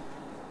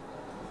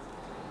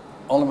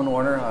 Alderman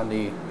Warner on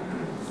the...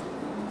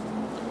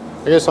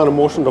 I guess on a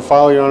motion to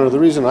file, Your Honor, the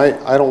reason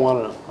I don't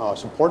want to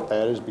support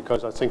that is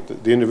because I think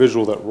that the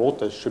individual that wrote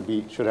this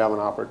should have an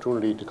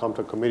opportunity to come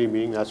to a committee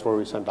meeting. That's where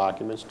we send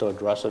documents to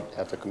address it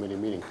at the committee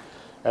meeting.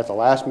 At the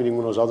last meeting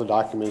when those other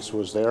documents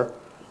was there,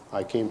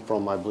 I came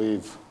from, I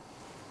believe,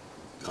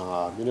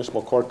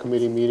 municipal court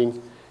committee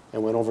meeting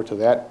and went over to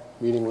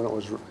that meeting when it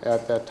was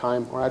at that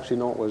time, or actually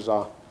no, it was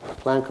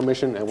plan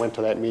commission, and went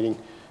to that meeting,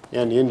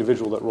 and the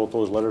individual that wrote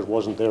those letters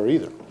wasn't there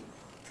either.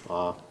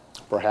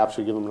 Perhaps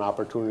we give them an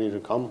opportunity to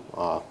come.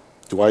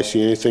 Do I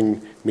see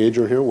anything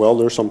major here? Well,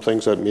 there's some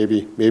things that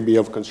may be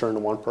of concern to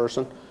one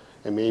person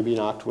and maybe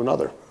not to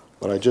another.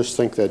 But I just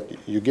think that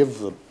you give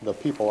the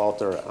people out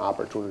there an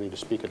opportunity to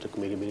speak at the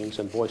committee meetings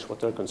and voice what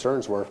their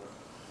concerns were.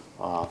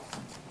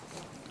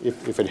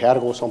 If it had to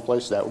go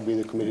someplace, that would be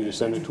the committee to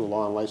send it to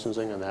law and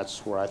licensing, and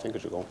that's where I think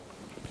it should go.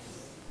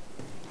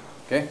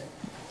 Okay.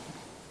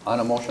 On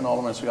a motion,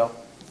 Alderman Segal.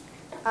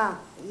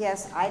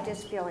 Yes, I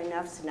just feel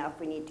enough's enough.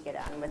 We need to get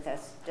on with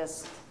this.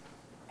 Just,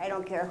 I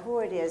don't care who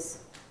it is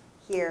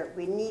here.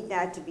 We need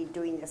not to be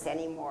doing this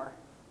anymore.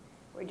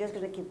 We're just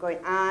going to keep going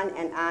on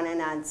and on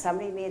and on.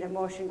 Somebody made a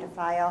motion to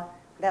file.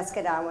 Let's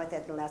get on with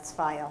it and let's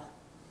file.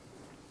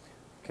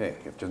 Okay.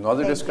 If there's no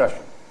other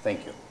discussion,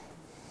 thank you.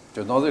 If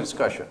there's no other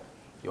discussion,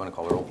 you want to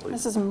call the roll, please?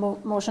 This is a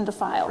motion to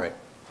file. Right.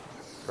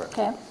 Correct.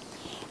 Okay.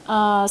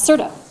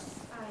 Serta.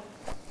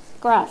 Aye.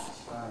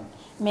 Graf. Aye.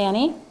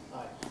 Manny.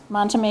 Aye.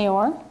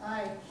 Montemayor.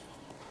 Aye.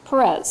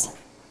 Perez.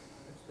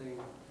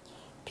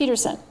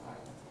 Peterson.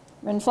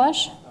 Aye.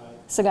 Rindfleisch. Aye.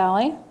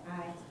 Segali.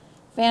 Aye.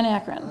 Van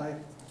Akkeren. Aye.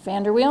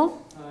 Vanderweel.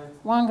 Aye.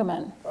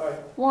 Wangerman. Aye.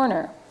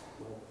 Warner.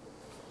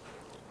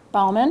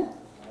 Bauman.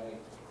 Aye.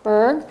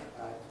 Berg. Aye.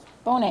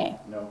 Bonet.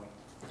 No.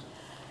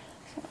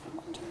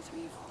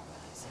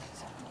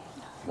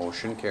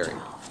 Motion carried.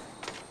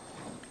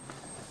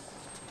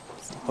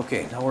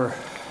 Okay, now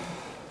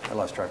I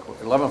lost track.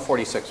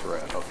 11:46 we're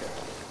at, okay.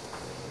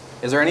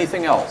 Is there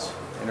anything else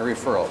in a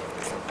referral?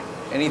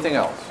 Anything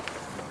else?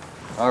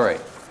 All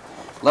right.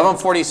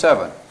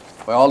 11:47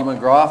 by Alderman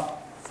Groff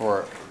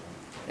for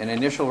an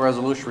initial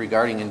resolution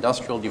regarding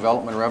Industrial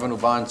Development Revenue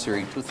Bond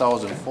Series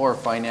 2004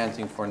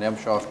 financing for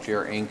Nemshoff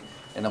Chair Inc.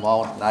 in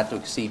amount not to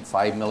exceed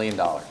 $5 million.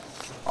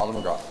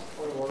 Alderman Groff.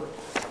 Point of order.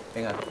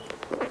 Hang on.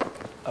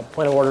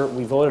 Point of order,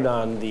 we voted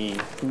on the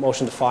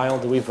motion to file.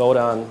 Did we vote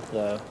on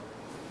the,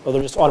 oh,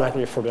 they're just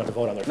automatically referred. We have to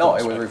vote on their No,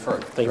 first, it was right?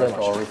 referred. Thank you very much.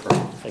 All referred.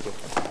 Thank you.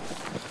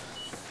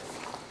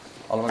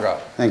 Alderman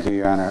Groff. Thank you,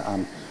 Your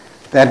Honor.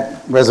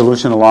 That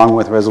resolution, along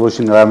with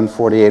Resolution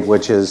 1148,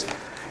 which is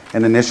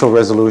an initial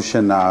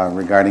resolution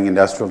regarding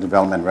Industrial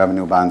Development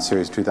Revenue Bond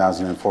Series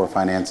 2004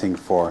 financing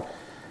for,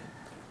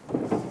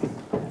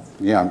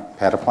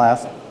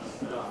 Pataplast?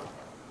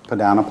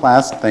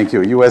 Padanoplast, thank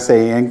you, USA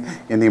Inc.,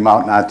 in the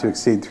amount not to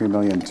exceed $3.2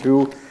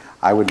 million.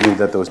 I would move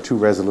that those two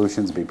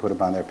resolutions be put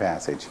upon their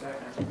passage.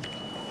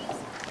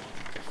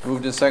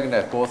 Moved and seconded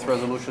that both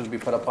resolutions be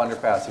put upon their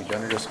passage.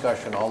 Under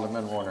discussion,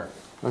 Alderman Warner.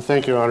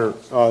 Thank you, Your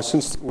Honor.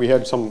 Since we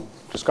had some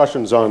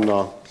discussions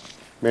on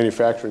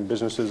manufacturing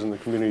businesses in the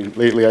community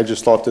lately, I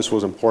just thought this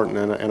was important,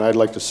 and I'd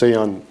like to say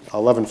on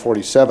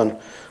 1147,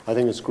 I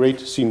think it's great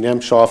to see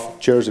Nemshoff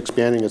Chairs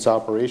expanding its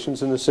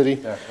operations in the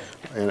city,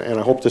 and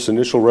I hope this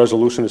initial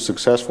resolution is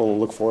successful and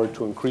look forward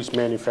to increased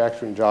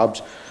manufacturing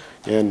jobs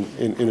in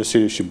the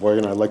city of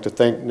Sheboygan. I'd like to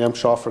thank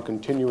Nemshoff for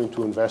continuing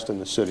to invest in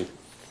the city.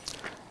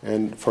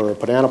 And for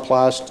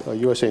Padanoplast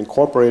USA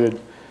Incorporated,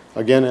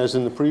 again, as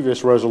in the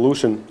previous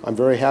resolution, I'm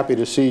very happy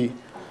to see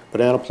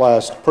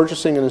Padanoplast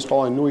purchasing and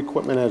installing new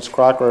equipment at its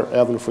Crocker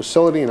Avenue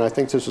facility, and I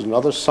think this is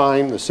another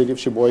sign the city of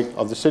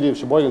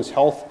Sheboygan's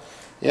health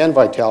and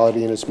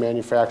vitality in its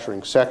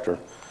manufacturing sector.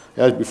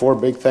 As before,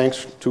 big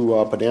thanks to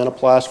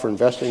Padanoplast for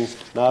investing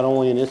not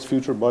only in its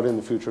future, but in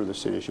the future of the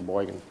city of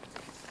Sheboygan.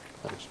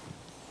 Thanks.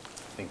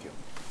 Thank you.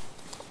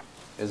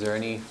 Is there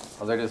any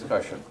other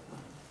discussion?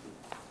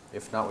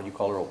 If not, would you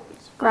call the roll,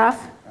 please?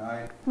 Graf.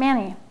 Aye.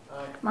 Manny.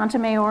 Aye.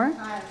 Montemayor.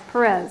 Aye.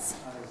 Perez.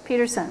 Aye.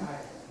 Peterson. Aye.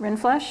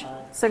 Rindfleisch.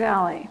 Aye.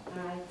 Segali. Aye.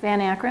 Van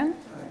Akkeren.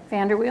 Aye.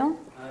 Vanderweel.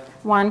 Aye.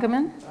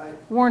 Wangerman. Aye.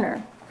 Warner.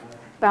 Aye.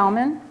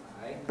 Bauman.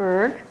 Aye.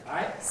 Berg.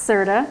 Aye.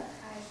 Serta. Aye.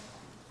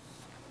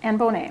 And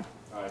Bonet.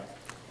 Aye.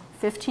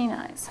 15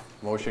 ayes.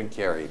 Motion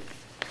carried.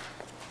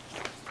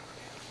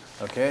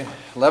 Okay,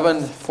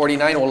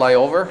 1149 will lie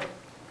over.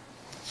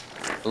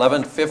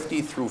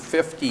 1150 through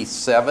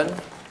 57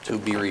 to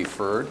be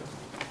referred.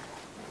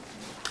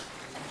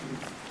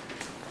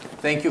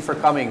 Thank you for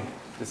coming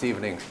this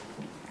evening.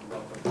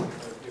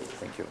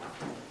 Thank you.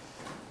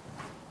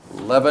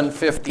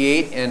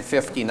 1158 and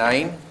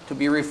 59 to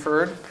be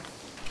referred.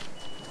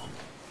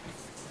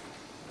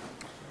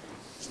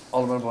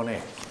 Alderman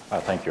Bonet.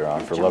 Thank you, Your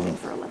Honor. For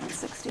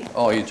 1160.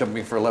 Oh, you're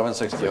jumping for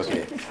 1160,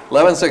 okay.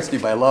 1160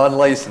 by law and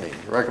licensing,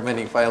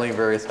 recommending filing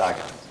various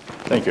documents.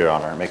 Thank you, Your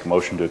Honor. I make a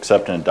motion to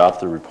accept and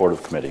adopt the report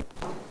of committee.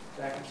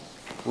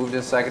 Moved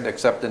in second to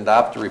accept and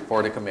adopt the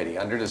report of committee.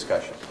 Under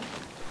discussion.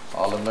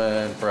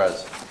 Alderman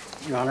Perez.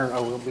 Your Honor, I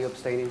will be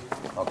abstaining.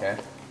 Okay.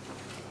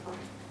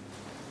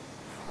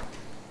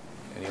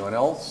 Anyone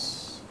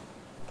else?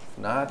 If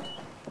not,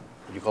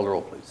 would you call the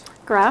roll, please?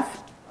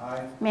 Graff.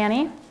 Aye.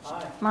 Manny.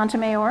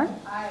 Montemayor.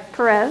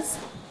 Perez.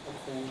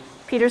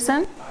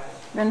 Peterson.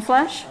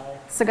 Rindfleisch.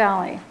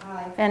 Sagali.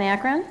 Van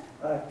Akkeren.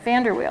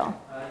 Vanderweel.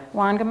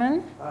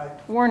 Wangeman.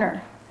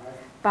 Warner.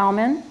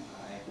 Bauman.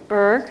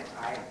 Berg.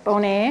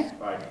 Bonet.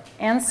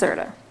 And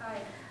Serta.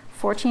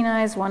 14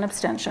 ayes, 1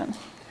 abstention.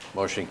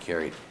 Motion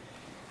carried.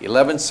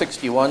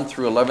 1161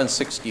 through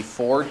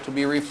 1164 to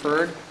be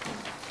referred.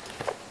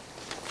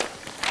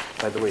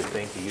 By the way,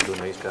 thank you. You do a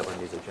nice job on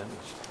these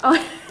agendas.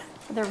 Oh,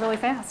 they're really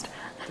fast.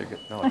 They're good.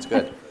 No, it's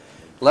good.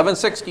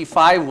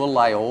 1165 will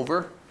lie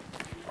over.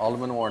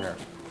 Alderman Warner.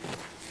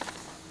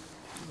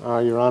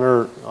 Your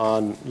Honor,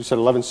 you said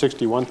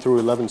 1161 through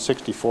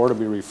 1164 to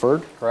be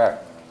referred?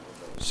 Correct.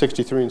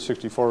 63 and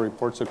 64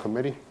 reports of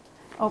committee?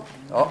 Oh,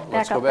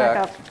 let's go back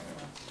back. up.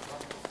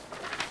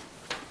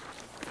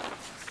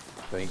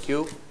 Thank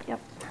you. Yep.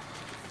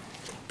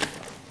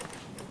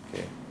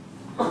 Okay.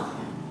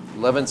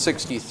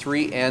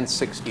 1163 and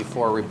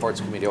 64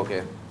 reports committee.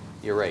 Okay,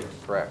 you're right.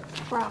 Correct.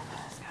 Groff.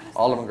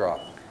 Alderman Groff.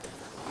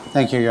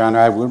 Thank you, Your Honor.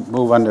 I would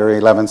move under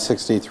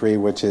 1163,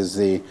 which is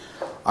the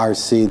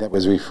RC that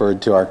was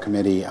referred to our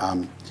committee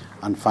on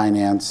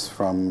finance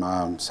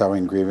from salary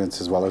and grievance,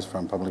 as well as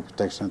from public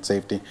protection and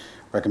safety,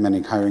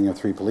 recommending hiring of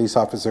 3 police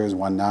officers,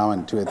 1 now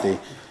and 2 at the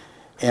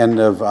end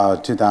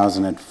of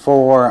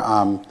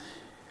 2004.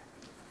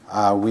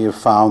 We have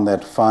found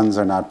that funds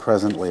are not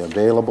presently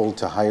available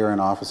to hire an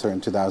officer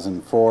in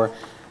 2004.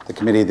 The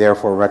committee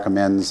therefore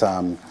recommends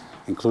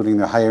including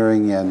the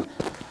hiring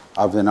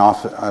of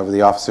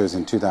the officers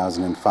in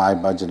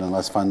 2005 budget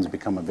unless funds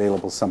become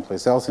available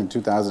someplace else in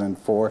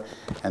 2004,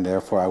 and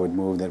therefore I would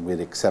move that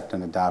we'd accept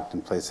and adopt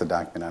and place the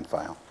document on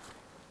file.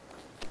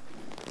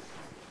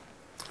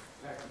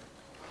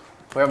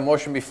 We have a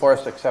motion before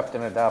us to accept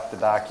and adopt the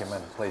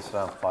document and place it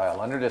on file.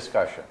 Under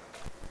discussion.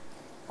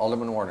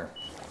 Alderman Warner.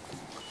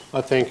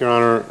 Thank you, Your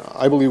Honor.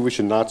 I believe we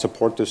should not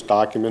support this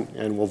document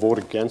and will vote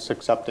against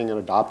accepting and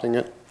adopting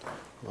it.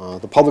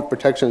 The Public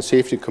Protection and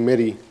Safety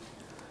Committee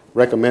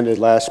recommended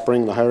last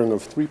spring the hiring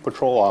of 3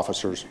 patrol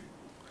officers.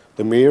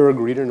 The mayor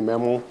agreed in a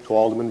memo to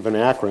Alderman Van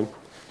Akkeren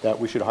that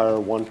we should hire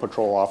 1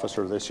 patrol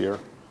officer this year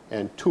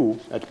and 2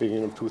 at the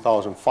beginning of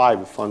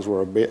 2005 if funds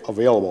were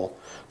available.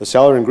 The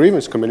Salary and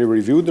Grievance Committee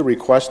reviewed the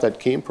request that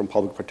came from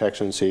Public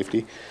Protection and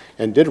Safety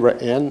and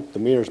the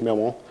mayor's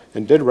memo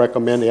and did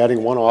recommend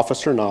adding 1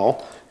 officer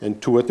now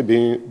and 2 at the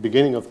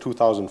beginning of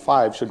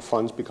 2005 should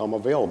funds become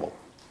available.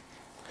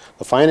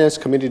 The Finance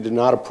Committee did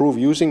not approve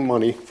using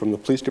money from the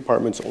Police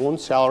Department's own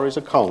salaries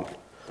account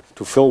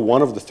to fill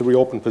one of the 3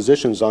 open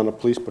positions on the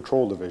Police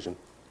Patrol Division.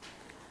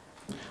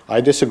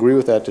 I disagree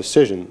with that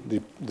decision.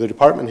 The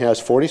department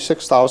has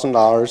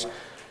 $46,000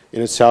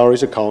 in its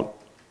salaries account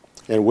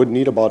and would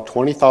need about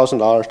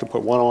 $20,000 to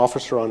put 1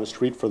 officer on the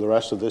street for the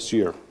rest of this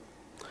year.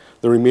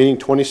 The remaining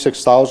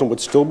 $26,000 would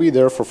still be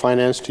there for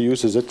finance to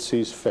use as it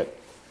sees fit.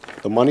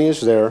 The money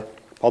is there.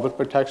 Public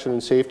Protection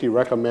and Safety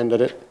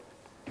recommended it.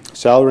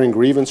 Salary and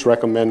Grievance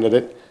recommended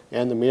it,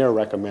 and the mayor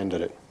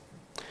recommended it.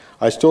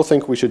 I still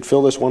think we should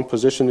fill this 1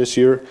 position this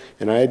year,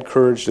 and I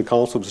encourage the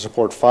council to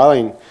support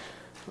filing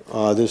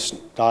this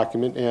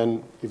document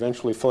and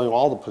eventually filling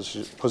all the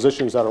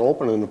positions that are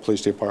open in the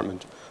police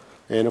department.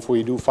 And if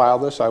we do file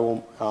this, I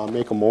will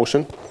make a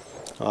motion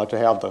to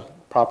have the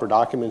proper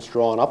documents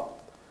drawn up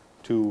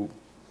to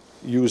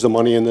use the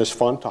money in this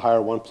fund to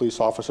hire 1 police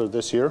officer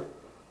this year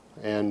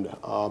and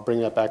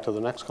bring that back to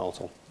the next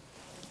council.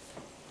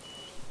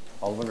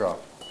 Alderman Groff.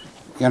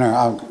 You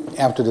know,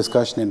 after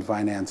discussion in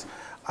finance,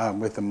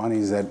 with the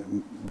monies that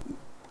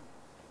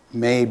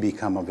may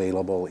become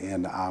available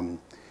in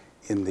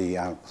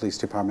the police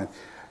department,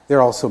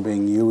 they're also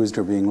being used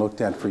or being looked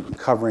at for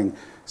covering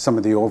some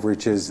of the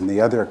overages and the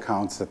other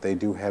accounts that they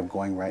do have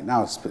going right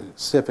now,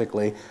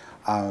 specifically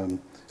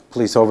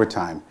police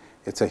overtime.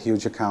 It's a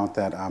huge account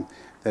that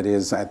that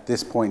is at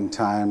this point in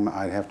time,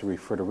 I'd have to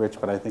refer to Rich,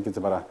 but I think it's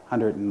about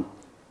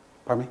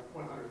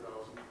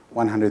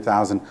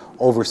 100,000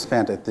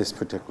 overspent at this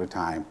particular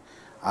time.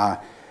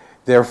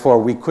 Therefore,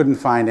 we couldn't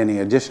find any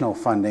additional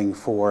funding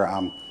for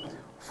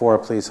a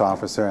police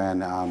officer,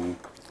 and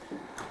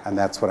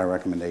that's what our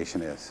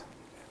recommendation is.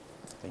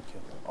 Thank you.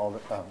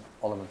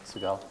 Alderman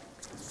Segal.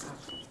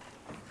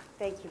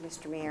 Thank you,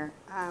 Mr. Mayor.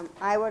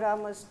 I would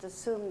almost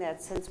assume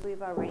that since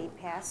we've already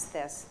passed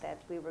this, that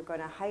we were going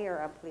to hire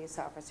a police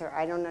officer.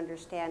 I don't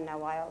understand now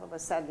why all of a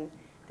sudden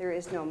there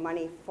is no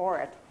money for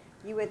it.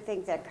 You would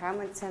think that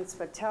common sense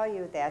would tell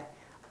you that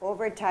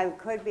overtime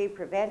could be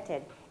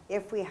prevented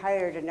if we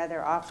hired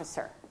another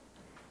officer.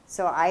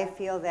 So I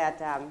feel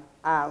that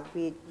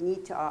we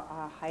need to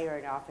hire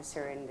an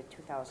officer in the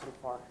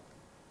 2004.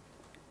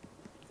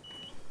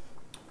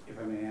 If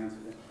I may answer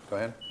that. Go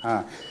ahead.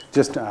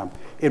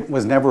 It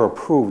was never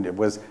approved. It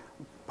was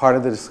part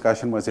of the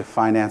discussion was if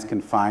finance can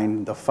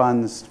find the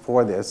funds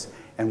for this,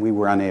 and we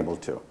were unable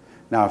to.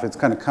 Now, if it's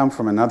going to come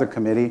from another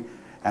committee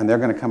and they're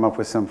going to come up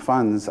with some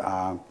funds,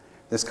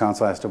 this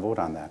council has to vote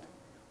on that.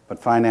 But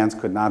finance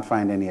could not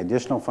find any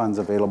additional funds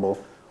available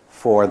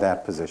for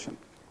that position.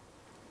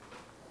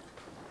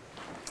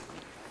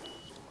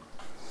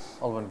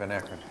 Alderman Van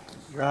Akkeren.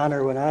 Your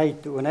Honor, when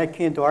I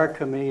came to our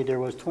committee, there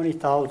was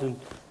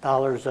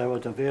 $20,000 that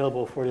was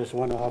available for this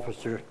one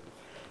officer.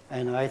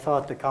 And I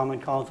thought the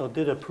Common Council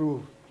did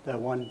approve that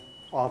one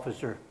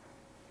officer.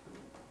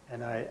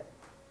 And I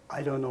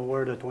don't know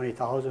where the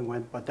 20,000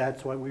 went, but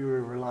that's what we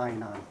were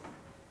relying on.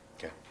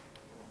 Okay.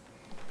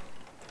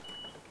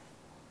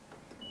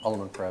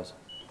 Alderman Perez.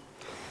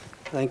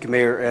 Thank you,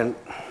 Mayor. And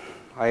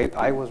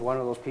I was one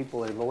of those people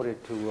that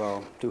voted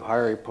to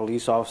hire a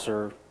police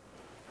officer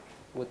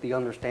with the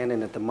understanding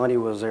that the money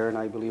was there, and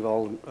I believe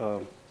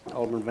Alderman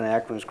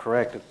Van Akkeren is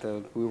correct.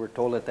 That we were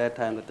told at that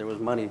time that there was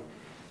money.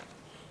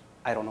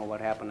 I don't know what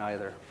happened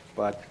either.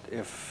 But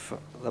if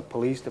the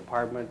police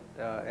department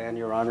and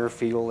Your Honor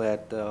feel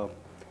that the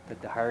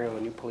hiring of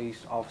a new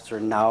police officer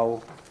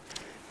now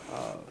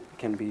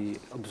can be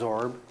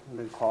absorbed in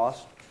the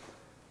cost,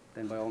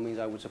 then by all means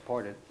I would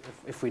support it.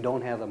 If we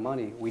don't have the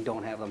money, we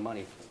don't have the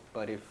money.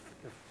 But if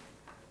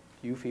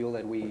you feel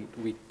that we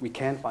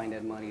can find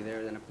that money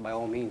there, then by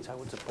all means I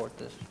would support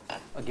this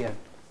again.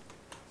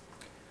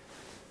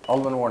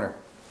 Alderman Warner.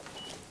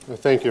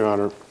 Thank you, Your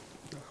Honor.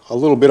 A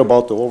little bit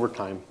about the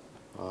overtime.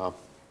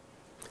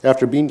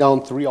 After being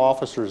down 3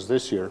 officers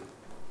this year,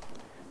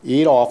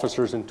 8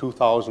 officers in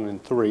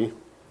 2003,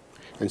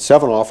 and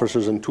 7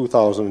 officers in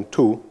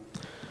 2002,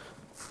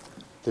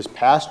 this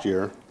past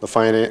year, the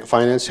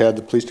finance had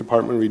the police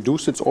department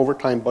reduce its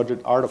overtime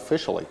budget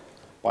artificially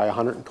by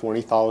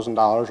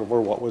 $120,000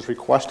 over what was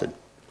requested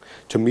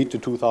to meet the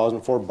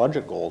 2004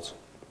 budget goals,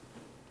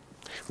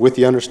 with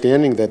the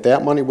understanding that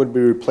that money would be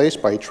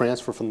replaced by a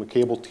transfer from the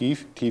cable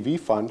TV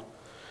fund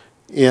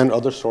and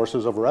other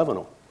sources of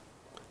revenue.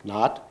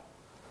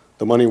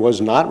 The money was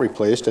not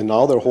replaced, and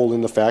now they're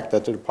holding the fact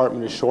that the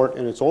department is short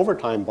in its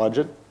overtime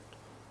budget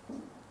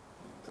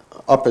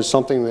up as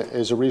something that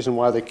is a reason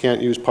why they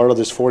can't use part of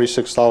this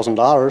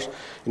 $46,000 in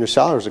their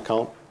salaries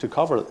account to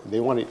cover it.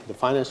 The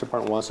finance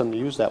department wants them to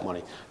use that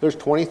money. There's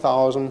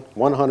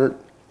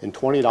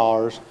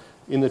 $20,120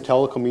 in the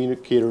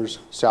telecommunicators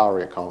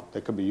salary account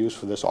that could be used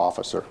for this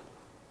officer.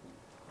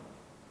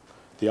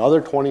 The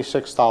other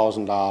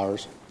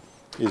 $26,000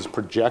 is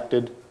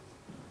projected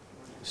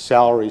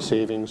salary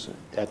savings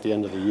at the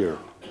end of the year.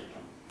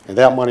 And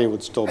that money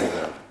would still be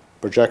there.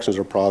 Projections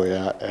are probably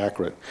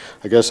accurate.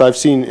 I guess I've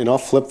seen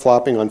enough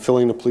flip-flopping on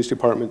filling the police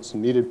department's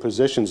needed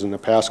positions in the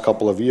past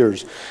couple of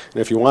years.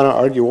 And if you want to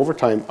argue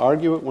overtime,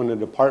 argue it when the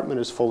department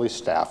is fully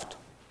staffed.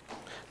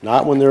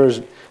 Not when there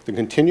is the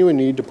continuing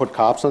need to put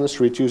cops on the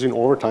streets using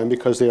overtime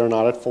because they are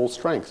not at full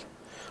strength.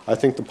 I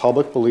think the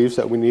public believes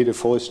that we need a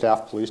fully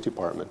staffed police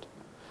department.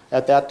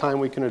 At that time,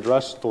 we can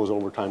address those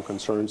overtime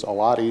concerns a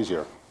lot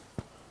easier.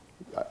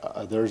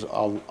 There's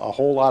a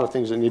whole lot of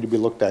things that need to be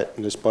looked at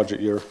in this budget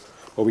year,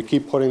 but we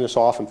keep putting this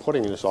off and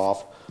putting this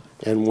off.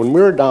 And when we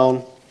were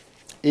down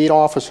 8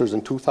 officers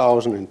in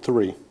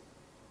 2003,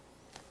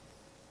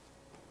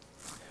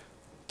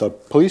 the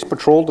police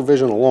patrol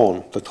division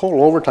alone, the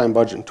total overtime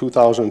budget in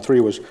 2003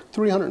 was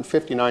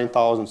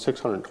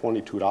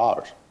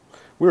 $359,622.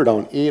 We were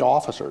down 8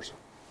 officers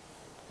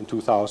in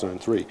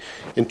 2003.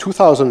 In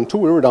 2002,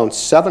 we were down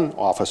 7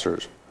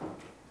 officers.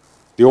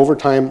 The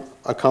overtime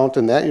account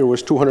in that year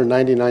was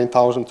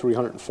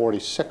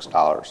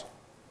 $299,346.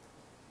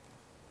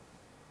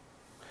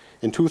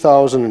 In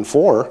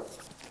 2004,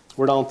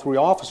 we're down 3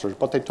 officers,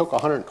 but they took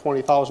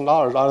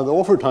 $120,000 out of the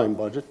overtime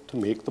budget to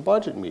make the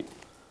budget meet.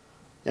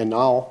 And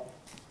now,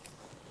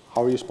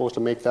 how are you supposed to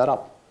make that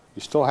up?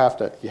 You still have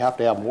to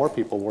have more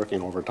people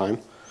working overtime.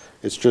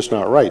 It's just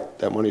not right.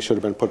 That money should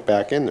have been put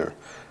back in there.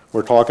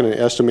 We're talking an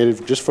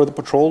estimated, just for the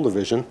patrol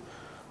division,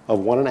 of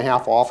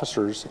 1.5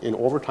 officers in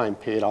overtime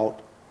paid out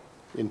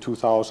in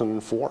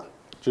 2004,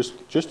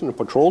 just in the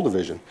patrol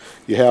division.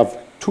 You have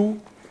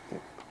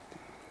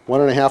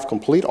 1.5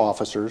 complete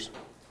officers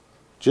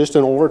just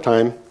in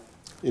overtime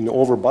in the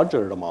over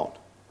budgeted amount.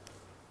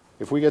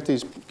 If we get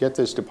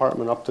this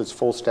department up to its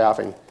full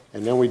staffing,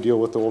 and then we deal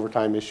with the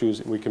overtime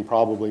issues, we can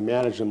probably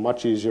manage them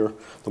much easier.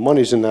 The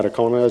money's in that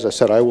account. As I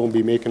said, I will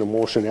be making a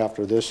motion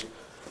after this,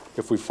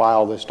 if we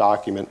file this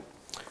document,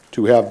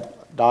 to have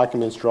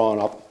documents drawn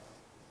up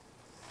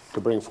to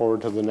bring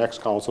forward to the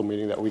next council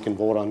meeting that we can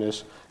vote on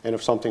this. And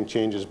if something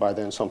changes by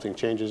then, something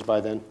changes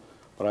by then.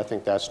 But I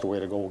think that's the way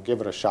to go. We'll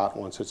give it a shot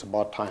once it's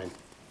about time.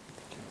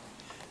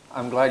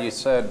 I'm glad you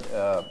said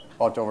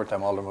about the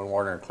overtime, Alderman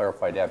Warner, and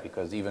clarified that,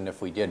 because even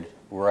if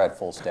we're at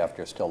full staff,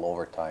 there's still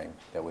overtime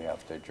that we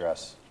have to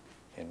address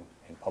in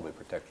public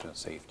protection and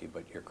safety,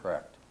 but you're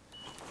correct.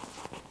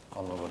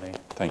 Alderman Bonet.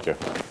 Thank you,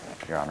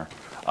 Your Honor.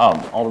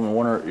 Alderman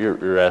Warner,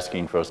 you're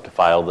asking for us to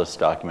file this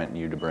document and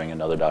you to bring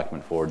another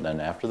document forward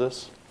then after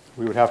this?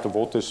 We would have to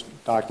vote this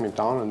document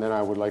down, and then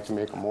I would like to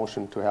make a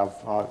motion to have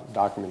a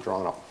document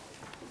drawn up.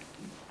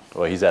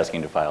 Well, he's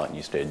asking to file it, and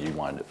you stated you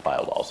wanted it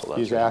filed also. That's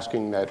He's right.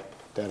 asking that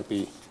it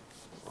be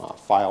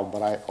filed,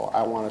 but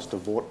I want us to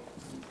vote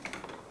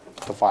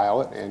to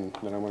file it, and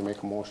then I'm going to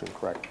make a motion,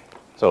 correct?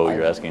 So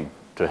you're asking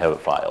to have it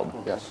filed?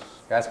 Yes.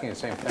 You're asking the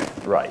same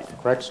thing. Right.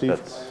 Correct, Steve?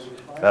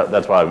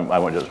 That's why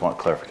I just want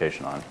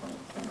clarification on.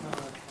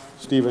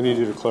 Steve, I need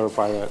you to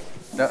clarify that.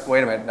 No,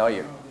 wait a minute, no,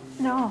 you,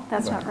 No,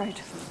 that's not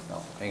right.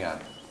 no, hang on.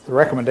 The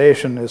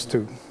recommendation is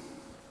to,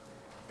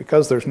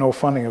 because there's no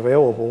funding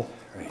available,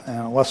 and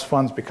unless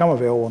funds become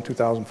available in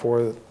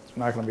 2004, there's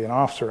not going to be an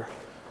officer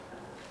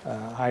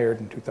hired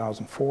in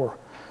 2004.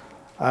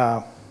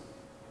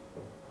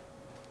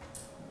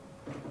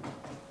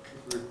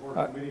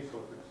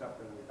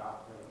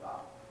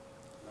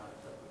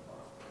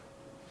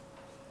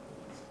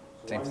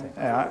 Same thing.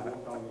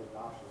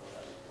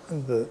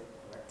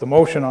 The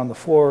motion on the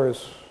floor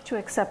is To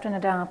accept and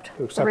adopt to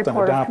the accept and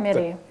report of adopt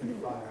committee.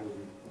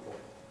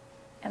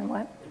 And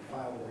what?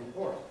 File the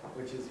report,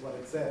 which is what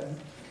it says.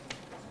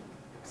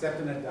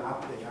 Accept and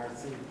adopt the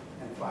RC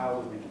and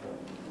file the report.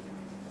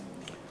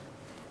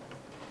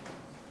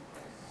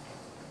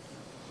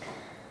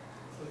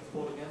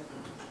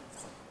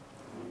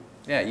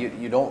 Yeah,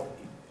 you don't,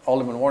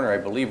 Alderman Warner, I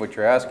believe what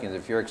you're asking is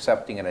if you're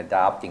accepting and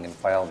adopting and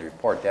filing the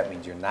report, that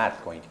means you're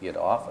not going to get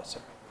an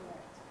officer.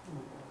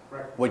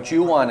 What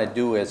you want to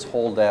do is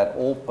hold that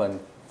open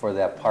for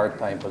that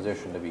part-time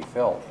position to be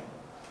filled,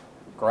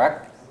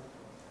 correct?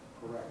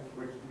 Correct.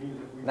 Which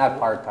means if we Not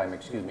part-time,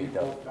 excuse me,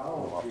 the vote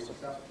down new the officer.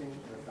 accepting and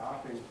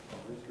adopting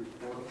of this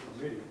report of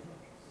committee,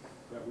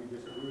 that we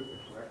disagree with it,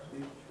 correct,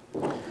 Steve?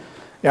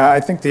 Yeah, I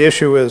think the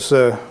issue is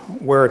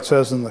where it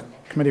says in the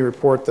committee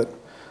report that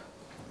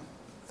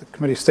the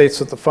committee states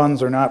that the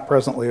funds are not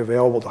presently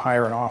available to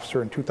hire an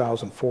officer in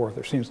 2004.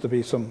 There seems to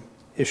be some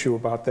issue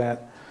about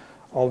that.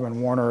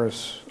 Alderman Warner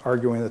is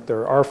arguing that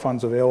there are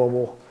funds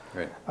available,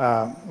 Right.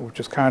 which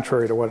is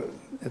contrary to what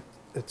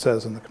it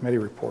says in the committee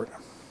report. So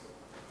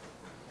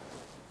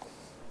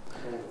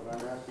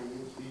what I'm asking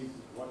you, Steve, is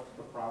what's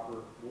the proper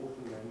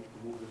motion that needs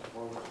to move this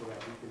forward so that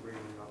we can bring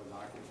in another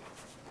document?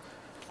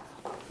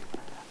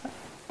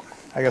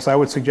 I guess I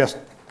would suggest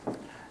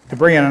to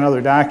bring in another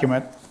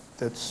document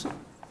that's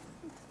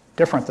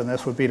different than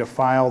this would be to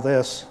file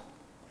this,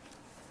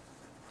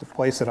 to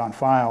place it on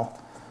file,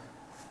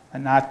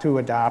 and not to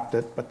adopt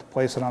it, but to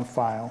place it on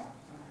file,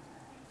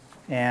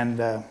 and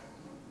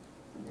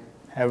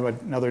have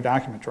another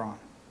document drawn.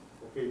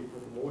 Okay,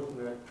 but the motion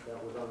that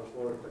was on the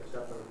floor is to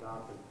accept and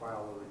adopt and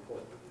file the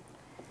report.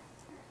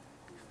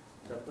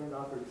 Accept and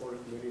adopt the report of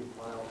committee and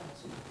file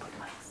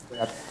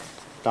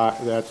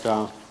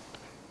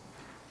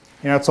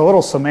You know, it's a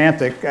little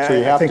semantic. So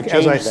you I have to think,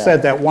 as I change that. said,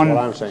 that That's what I'm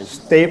one saying.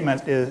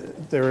 statement is,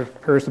 there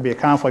appears to be a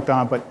conflict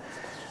on, but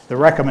the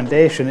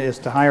recommendation is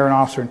to hire an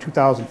officer in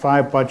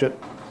 2005 budget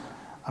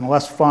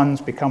unless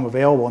funds become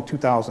available in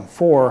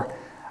 2004.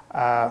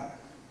 I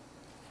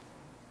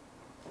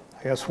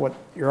guess what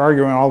you're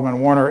arguing,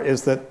 Alderman Warner,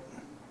 is that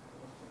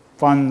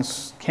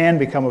funds can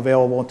become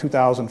available in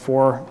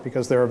 2004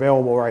 because they're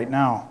available right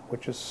now,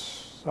 which is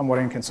somewhat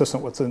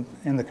inconsistent with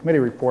in the committee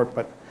report,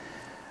 but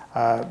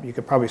you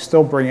could probably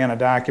still bring in a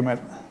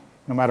document,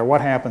 no matter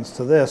what happens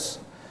to this,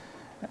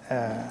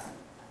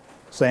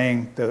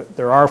 saying that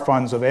there are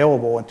funds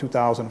available in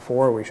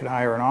 2004, we should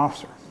hire an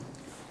officer.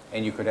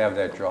 And you could have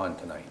that drawn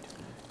tonight.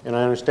 And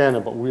I understand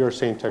it, but we are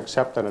saying to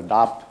accept and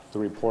adopt the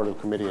report of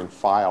committee and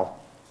file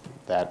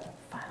that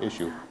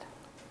issue.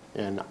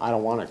 And I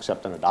don't want to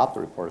accept and adopt the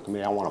report of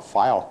committee, I want to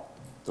file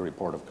the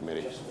report of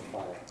committee.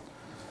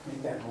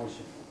 Make that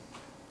motion.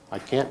 I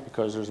can't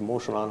because there's a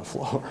motion on the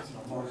floor.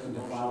 Motion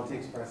to file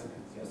takes precedence,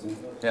 yes.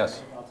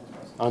 Yes.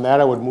 On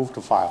that, I would move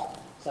to file.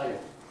 Second.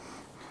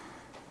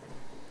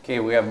 Okay,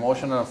 we have a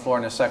motion on the floor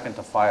and a second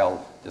to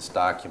file this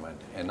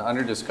document. And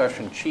under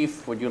discussion,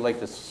 Chief, would you like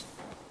to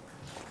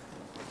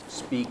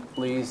speak,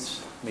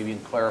 please? Maybe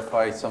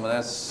clarify some of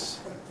this?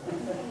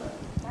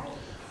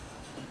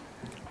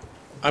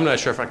 I'm not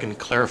sure if I can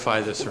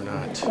clarify this or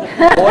not.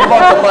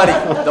 What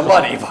about the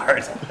muddy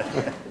part?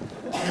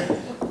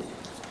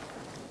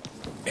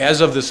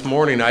 As of this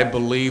morning, I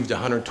believed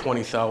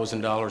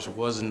 $120,000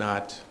 was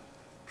not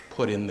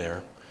put in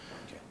there.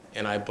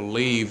 And I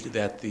believed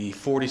that the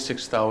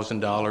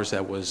 $46,000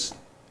 that was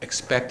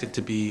expected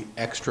to be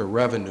extra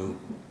revenue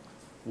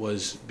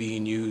was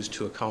being used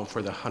to account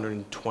for the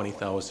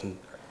 $120,000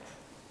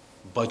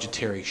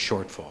 budgetary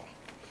shortfall.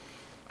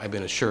 I've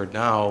been assured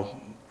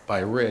now by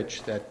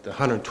Rich that the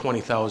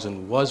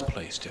 $120,000 was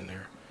placed in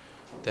there,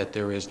 that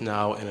there is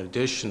now an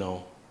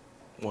additional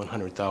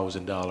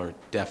 $100,000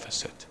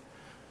 deficit.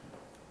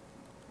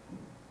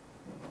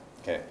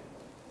 Okay.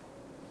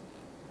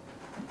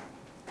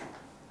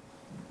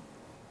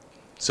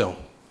 So,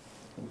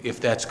 if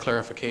that's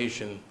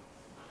clarification,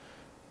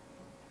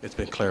 it's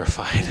been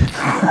clarified.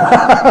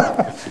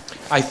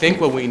 I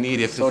think what we need,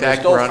 if in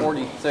fact we're on... So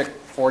there's still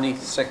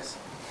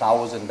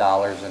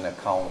 $46,000 in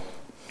account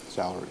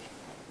salaries.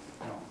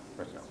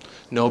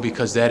 No,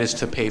 because that is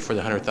to pay for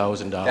the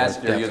 $100,000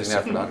 deficit. You're using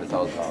that for the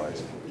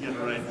 $100,000. Yeah,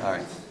 right. All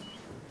right.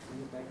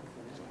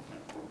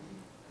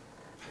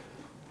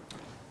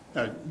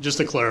 Just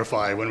to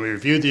clarify, when we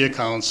reviewed the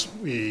accounts,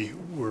 we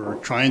were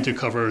trying to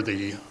cover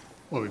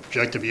what we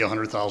project to be a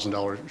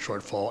 $100,000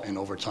 shortfall in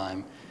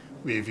overtime.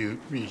 We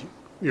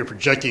are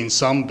projecting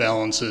some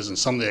balances in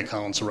some of the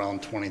accounts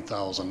around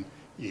 $20,000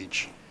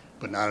 each,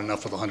 but not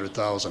enough for the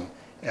 $100,000.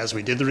 As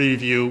we did the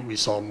review, we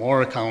saw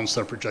more accounts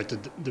that are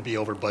projected to be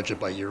over budget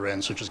by year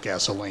end, such as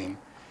gasoline.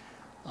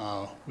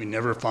 We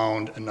never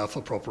found enough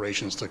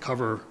appropriations to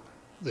cover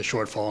the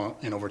shortfall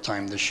in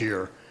overtime this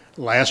year.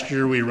 Last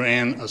year, we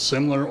ran a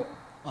similar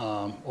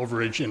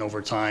overage in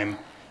overtime,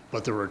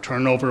 but there were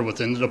turnover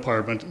within the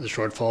department. The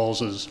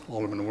shortfalls, as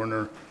Alderman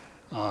Werner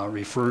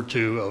referred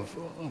to,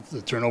 of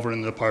the turnover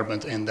in the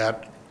department, and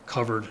that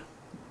covered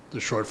the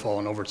shortfall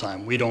in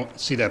overtime. We don't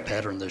see that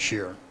pattern this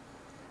year,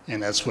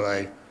 and that's what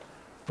I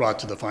brought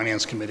to the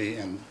Finance Committee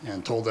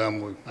and told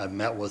them. I've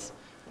met with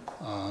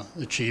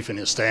the chief and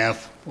his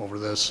staff over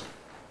this,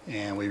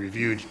 and we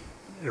reviewed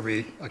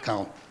every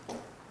account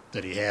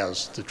that he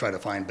has to try to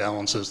find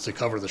balances to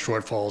cover the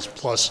shortfalls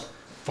plus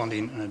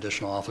funding an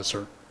additional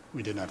officer.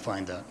 We did not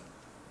find that.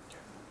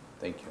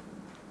 Thank you.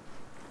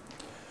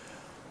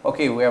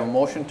 Okay, we have a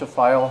motion to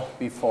file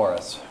before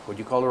us. Would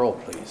you call the roll,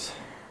 please?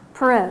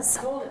 Perez.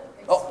 Hold it.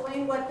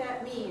 Explain what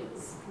that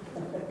means.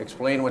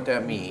 Explain what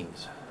that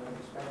means.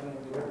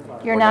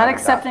 You're not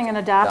accepting and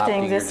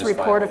adopting this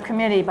report of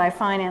committee by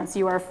finance.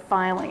 You are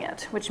filing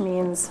it, which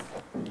means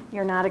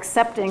you're not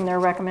accepting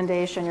their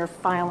recommendation, you're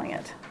filing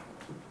it.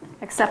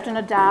 Accept and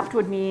adopt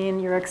would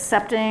mean you're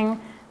accepting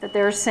that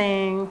they're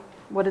saying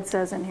what it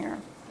says in here.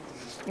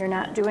 You're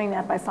not doing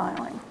that by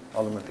filing.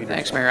 Alderman Peterson.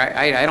 Thanks, Mayor.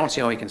 I don't see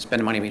how we can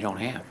spend money we don't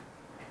have.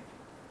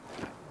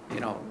 You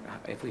know,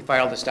 if we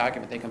file this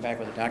document, they come back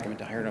with a document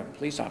to hire a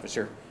police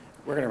officer,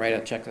 we're going to write a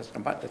check that's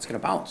going to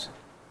bounce.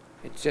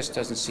 It just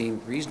doesn't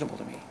seem reasonable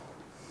to me.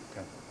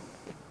 Okay.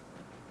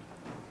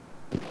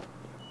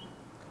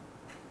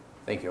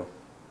 Thank you.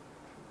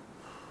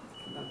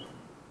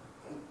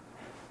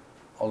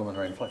 Alderman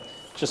Rainfleck.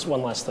 Just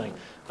one last thing.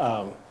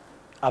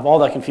 Of all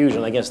that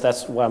confusion, I guess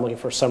that's what I'm looking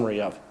for a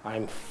summary of.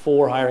 I'm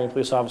for hiring a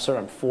police officer.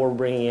 I'm for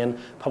bringing in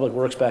Public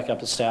Works back up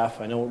to staff.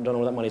 I don't know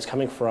where that money's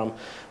coming from,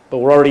 but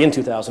we're already in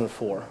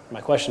 2004.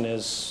 My question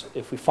is,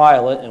 if we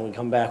file it and we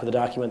come back with a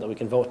document that we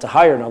can vote to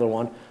hire another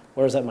one,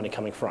 where is that money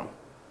coming from?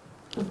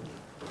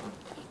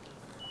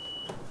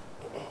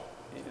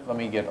 Let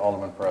me get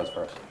Alderman Perez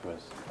first.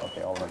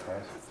 Okay, Alderman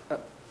Perez.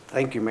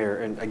 Thank you, Mayor.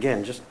 And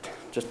again, just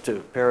to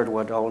parrot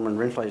what Alderman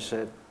Rindfleisch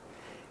said,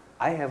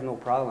 I have no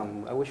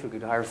problem. I wish we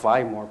could hire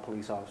 5 more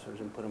police officers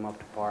and put them up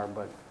to par,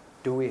 but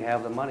do we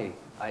have the money?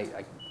 That's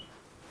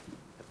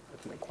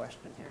my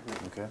question here.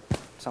 Okay.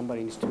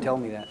 Somebody needs to tell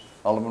me that.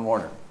 Alderman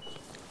Warner.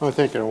 I'm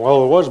thinking, well,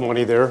 there was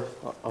money there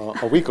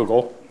a week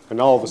ago, and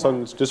all of a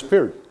sudden it's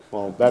disappeared.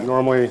 Well,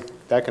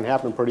 that can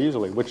happen pretty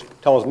easily, which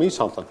tells me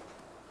something,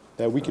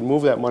 that we can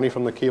move that money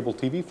from the cable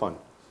TV fund,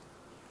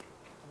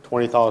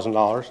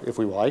 $20,000 if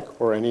we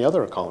like, or any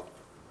other account.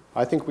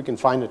 I think we can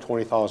find the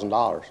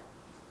 $20,000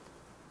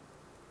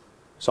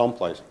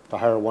 someplace to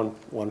hire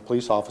one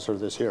police officer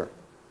this year.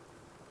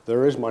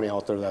 There is money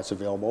out there that's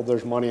available.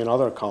 There's money in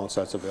other accounts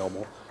that's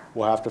available.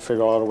 We'll have to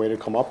figure out a way to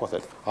come up with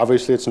it.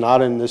 Obviously, it's not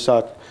in this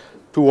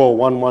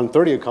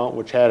 201130 account,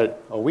 which had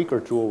it a week or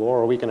two ago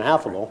or a week and a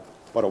half ago,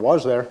 but it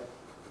was there.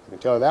 I can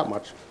tell you that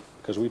much,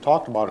 because we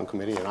talked about it in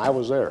committee, and I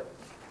was there.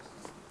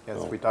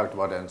 Yes, we talked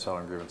about that in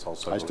salary grievance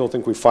also. I still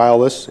think we file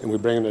this, and we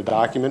bring in the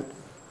document,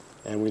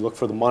 and we look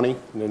for the money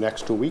in the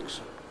next 2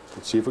 weeks,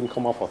 and see if we can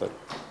come up with it.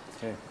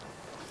 Okay.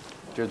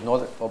 There's no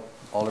other,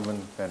 Alderman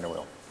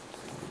Vanderweel.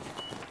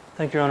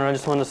 Thank you, Your Honor. I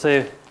just wanted to say,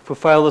 if we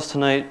file this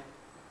tonight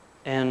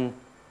and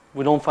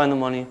we don't find the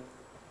money,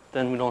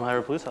 then we don't hire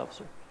a police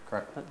officer.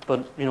 Correct.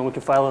 But, you know, we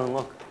can file it and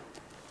look.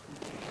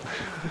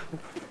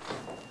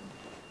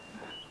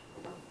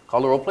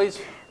 Call the roll, please.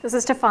 This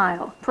is to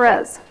file.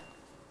 Perez.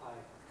 Aye.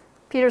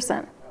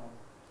 Peterson.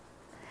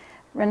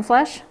 No.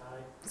 Rindfleisch.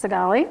 Aye.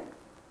 Segali.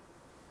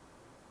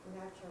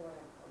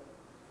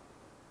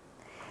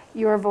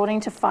 You are voting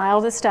to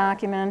file this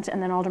document,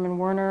 and then Alderman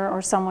Werner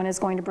or someone is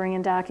going to bring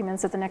in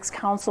documents at the next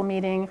council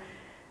meeting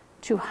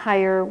to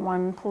hire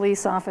 1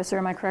 police officer.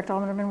 Am I correct,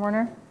 Alderman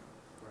Werner? Correct.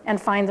 And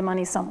find the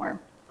money somewhere.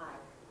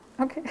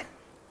 Aye. Okay.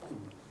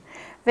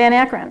 Van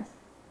Akkeren.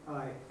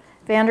 Aye.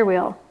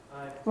 Vanderweel.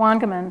 Aye.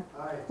 Wangeman.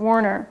 Aye.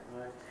 Warner.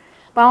 Aye.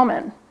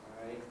 Bauman.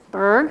 Aye.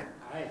 Berg.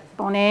 Aye.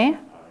 Bonet. Aye.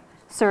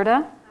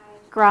 Serta. Aye.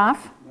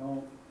 Graf.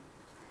 No.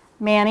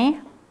 Manny.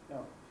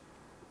 No.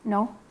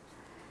 No.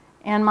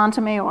 And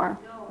Montemayor?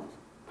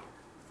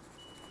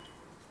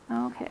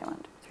 No. Okay, 1,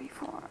 2, 3,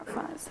 4,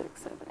 5,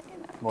 6, 7, 8,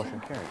 9, 10. Motion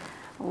carried.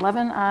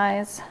 11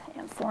 ayes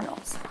and 4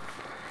 noes.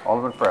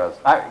 Alderman Perez.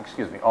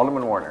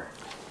 Alderman Warner.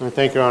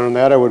 Thank you, Your Honor. On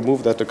that, I would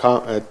move that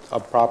a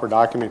proper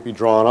document be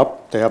drawn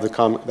up to have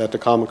that the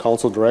Common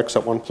Council directs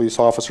that 1 police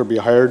officer be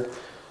hired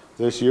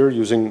this year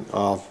using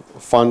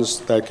funds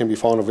that can be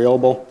found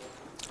available,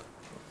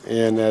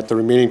 and that the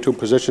remaining 2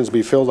 positions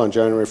be filled on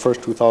January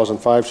 1st,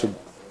 2005 should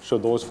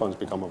those funds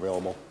become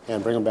available,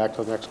 and bring them back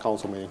to the next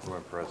council meeting.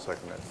 Perez,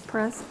 second it.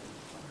 Perez?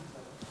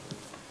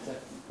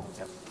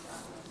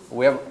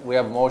 We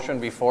have a motion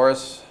before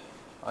us,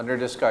 under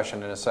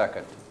discussion in a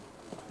second.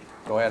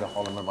 Go ahead,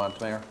 Alderman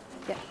Montemayor.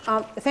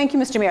 Yeah. Thank you,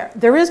 Mr. Mayor.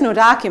 There is no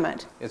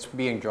document. It's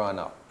being drawn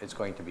up. It's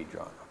going to be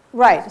drawn up.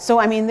 Right. So,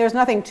 I mean, there's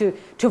nothing to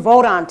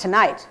vote on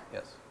tonight.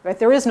 Yes. Right?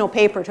 There is no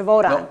paper to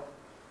vote on.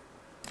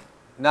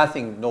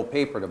 Nothing, no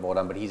paper to vote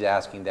on, but he's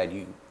asking that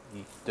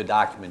the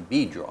document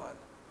be drawn.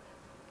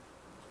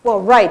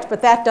 Well, right,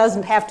 but that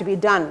doesn't have to be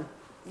done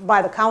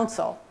by the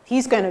council.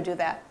 He's going to do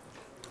that.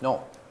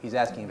 No, he's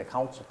asking the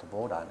council to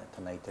vote on it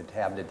tonight, to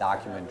have the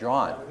document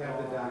drawn. Have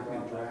the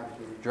document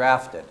drafted.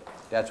 Drafted.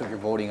 That's what you're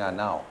voting on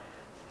now.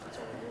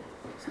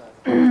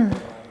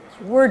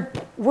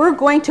 We're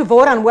going to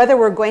vote on whether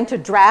we're going to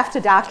draft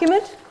a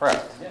document?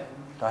 Correct.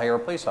 To hire a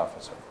police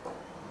officer.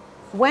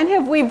 When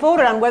have we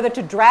voted on whether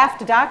to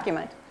draft a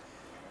document?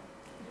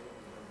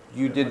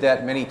 You did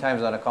that many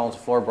times on the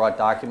council floor, brought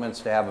documents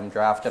to have them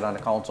drafted on the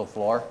council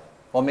floor.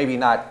 Well, maybe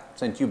not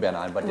since you've been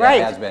on, but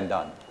that has been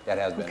done. That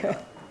has been done.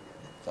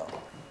 So,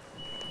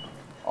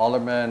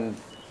 Alderman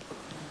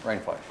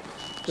Reinfleisch.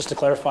 Just to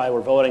clarify,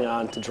 we're voting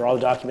on to draw the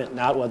document,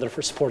 not whether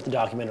to support the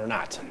document or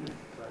not.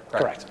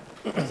 Correct.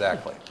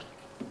 Exactly.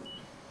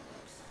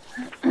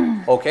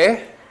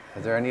 Okay.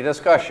 Is there any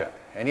discussion?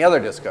 Any other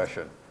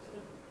discussion?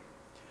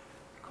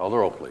 Call the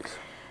roll, please.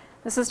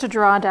 This is to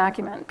draw a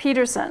document.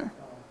 Peterson.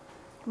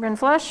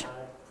 Rindfleisch.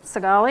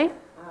 Segali.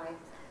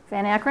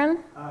 Van Akkeren.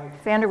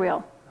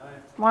 Vanderweel.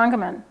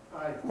 Wangeman.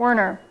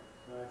 Werner.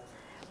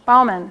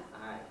 Bauman.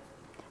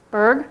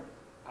 Berg.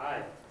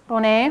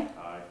 Bonet.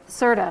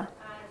 Serta.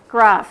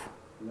 Graf.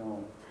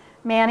 No.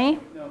 Manny.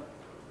 No.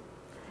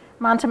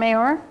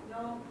 Montemayor.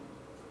 No.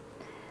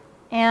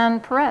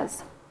 And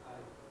Perez.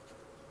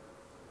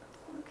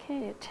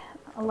 Okay,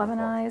 11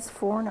 ayes,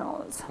 4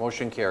 noes.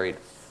 Motion carried.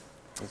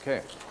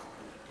 Okay.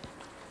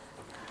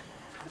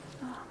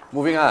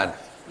 Moving on.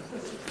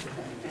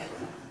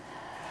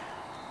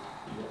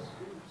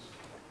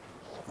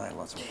 I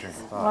lost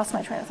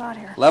my train of thought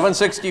here.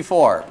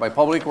 1164, by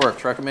Public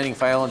Works, recommending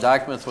filing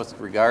documents with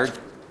regard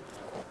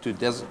to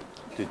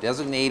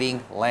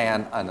designating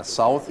land on the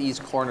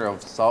southeast corner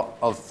of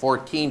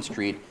 14th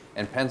Street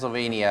and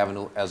Pennsylvania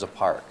Avenue as a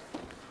park.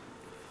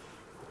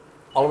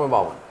 Alderman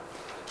Baldwin.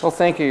 Well,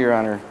 thank you, Your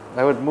Honor.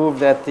 I would move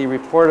that the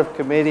report of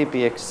committee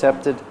be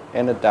accepted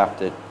and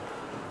adopted.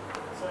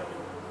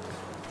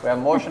 We have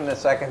a motion and a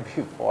second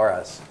before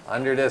us.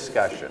 Under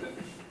discussion.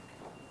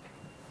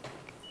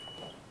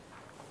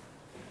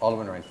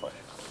 Alderman Reinfleisch.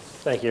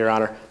 Thank you, Your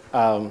Honor.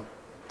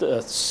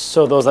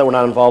 So those that were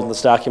not involved in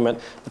this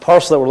document, the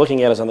parcel that we're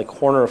looking at is on the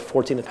corner of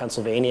 14th and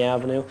Pennsylvania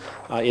Avenue.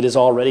 It is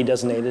already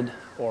designated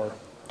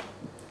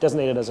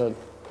as a,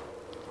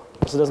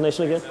 what's the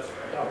designation again?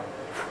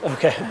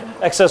 Okay,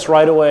 excess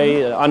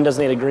right-of-way,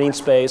 undesignated green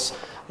space.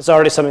 It's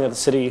already something that the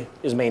city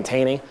is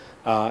maintaining,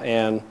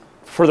 and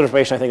further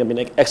information, I think, would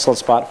be an excellent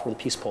spot for the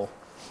peace pole.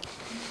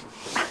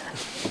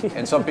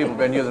 And some people have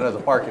been using it as a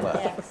parking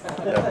lot.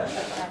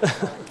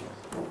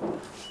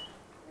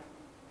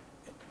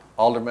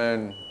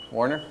 Alderman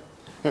Warner?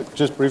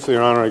 Just briefly,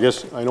 Your Honor, I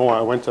guess, I know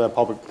I went to that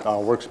Public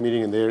Works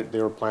meeting and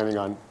they were planning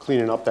on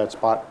cleaning up that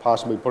spot,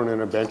 possibly putting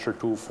in a bench or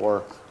two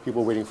for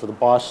people waiting for the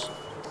bus,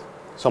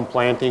 some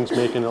plantings,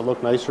 making it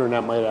look nicer, and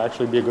that might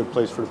actually be a good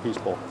place for the Peace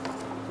Bowl.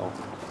 So.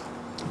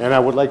 And I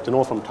would like to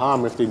know from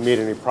Tom if they'd made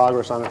any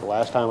progress on it. The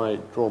last time I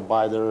drove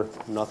by there,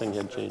 nothing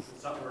had changed.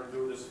 It's something we're going to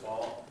do this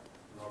fall.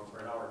 You know,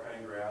 right now we're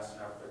cutting grass,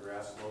 and after the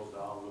grass slows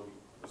down,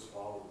 this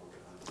fall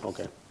we'll get on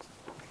it. Okay.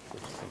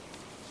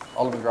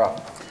 Alderman Graf.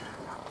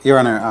 Your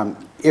Honor,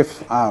 if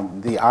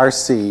the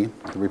RC,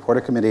 the report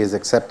of committee, is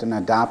accepted and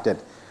adopted,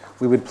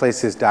 we would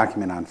place this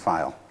document on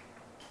file.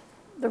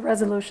 The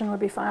resolution would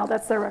be filed.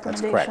 That's their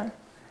recommendation. That's correct.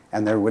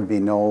 And there would be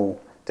no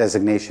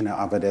designation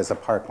of it as a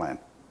parkland.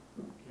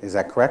 Is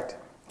that correct?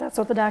 That's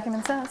what the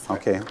document says.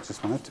 Okay,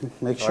 just wanted to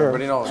make So sure.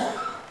 everybody knows.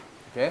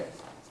 Okay?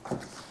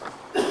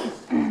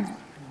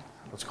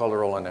 Let's call the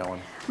roll on that one.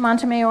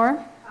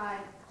 Montemayor.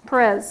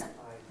 Perez.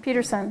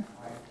 Peterson.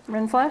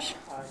 Rindfleisch.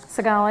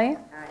 Segali.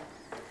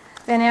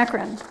 Van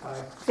Akkeren.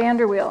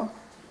 Vanderweel.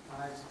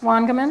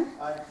 Wangeman.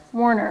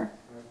 Warner.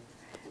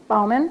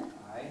 Bauman.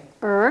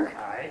 Berg.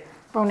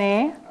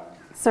 Bonet.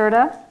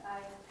 Serta.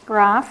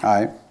 Graf.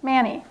 Aye.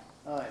 Manny.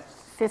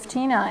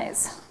 15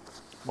 ayes.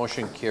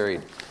 Motion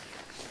carried.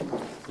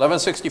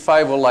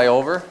 1165 will lie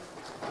over.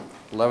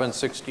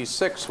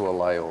 1166 will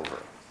lie over.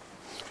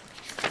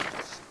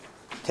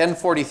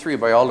 1043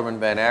 by Alderman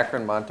Van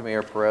Akkeren,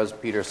 Montemayor, Perez,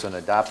 Peterson,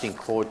 adopting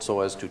code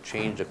so as to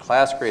change the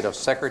class grade of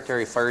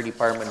Secretary Fire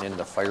Department in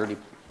the Fire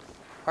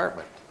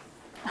Department.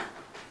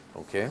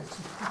 Okay.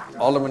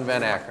 Alderman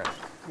Van Akkeren.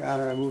 Your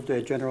Honor, I move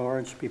the general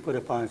ordinance be put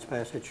upon its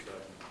passage.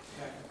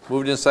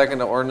 Moved in second,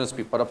 the ordinance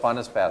be put upon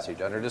its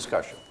passage. Under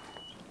discussion.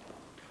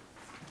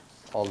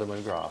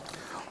 Alderman Graf.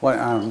 What,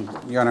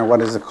 Your Honor,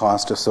 what is the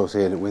cost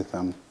associated with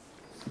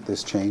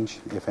this change,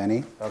 if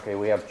any? Okay,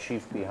 we have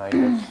Chief behind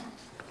us.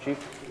 Chief?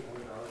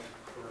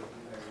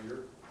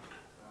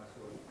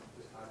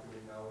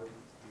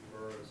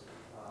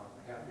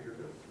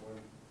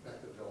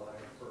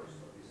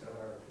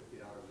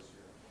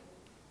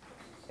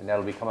 And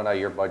that'll be coming out of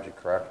your budget,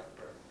 correct?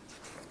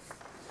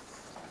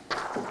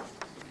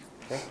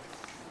 Okay.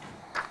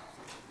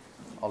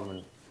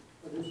 Alderman.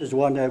 This is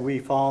one that we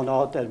found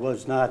out that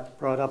was not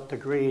brought up to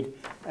grade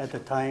at the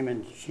time,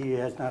 and she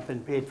has not been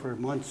paid for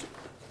months,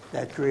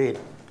 that grade,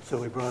 so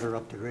we brought her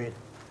up to grade.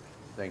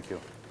 Thank you.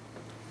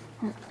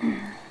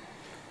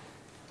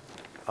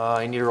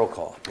 I need a roll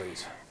call,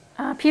 please.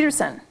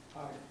 Peterson.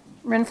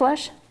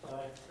 Rindfleisch.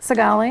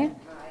 Sagali.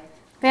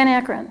 Van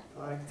Akkeren.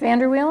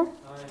 Vanderweel.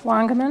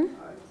 Wangerman.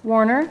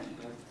 Warner.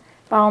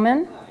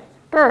 Bauman.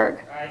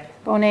 Berg.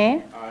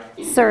 Bonet.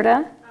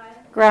 Serta.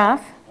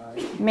 Graf.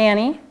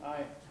 Manny.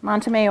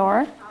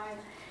 Montemayor.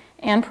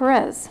 And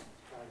Perez.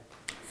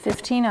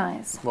 15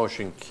 ayes.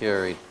 Motion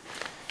carried.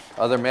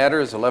 Other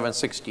matters,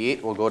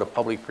 1168 will go to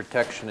public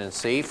protection and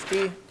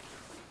safety.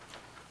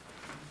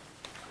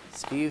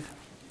 Steve?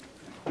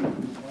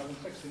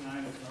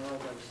 1169 is an oral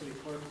by the City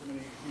Clerk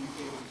Committee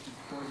communicated to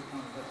Sheboygan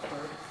County Head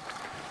Start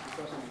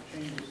requesting a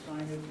change of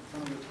signage in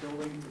front of this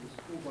building for the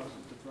school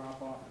buses to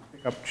drop off and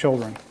pick up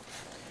children.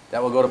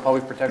 That will go to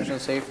public protection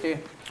and safety.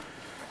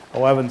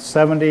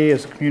 1170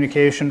 is a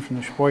communication from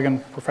the Sheboygan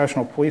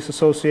Professional Police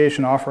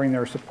Association offering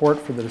their support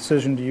for the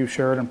decision to use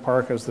Sheridan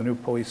Park as the new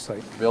police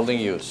site. Building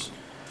use.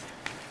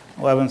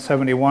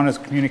 1171 is a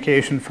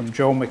communication from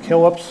Joe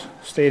McKillips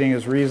stating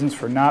his reasons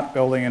for not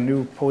building a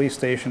new police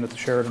station at the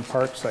Sheridan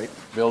Park site.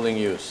 Building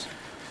use.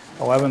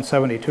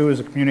 1172 is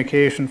a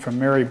communication from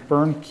Mary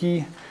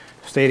Bernke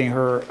stating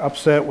her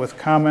upset with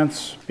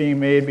comments being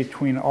made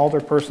between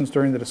alderpersons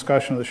during the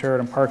discussion of the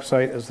Sheridan Park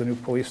site as the new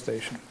police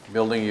station.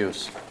 Building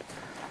use.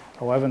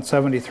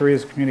 1173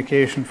 is a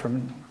communication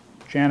from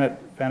Janet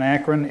Van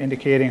Akkeren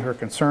indicating her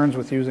concerns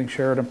with using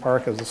Sheridan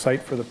Park as the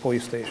site for the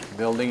police station.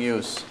 Building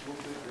use.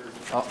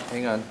 Oh,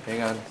 hang on.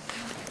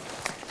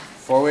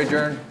 Before we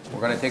adjourn, we're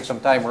going to take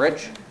some time.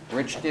 Rich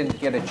didn't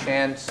get a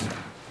chance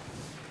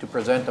to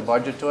present the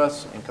budget to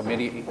us in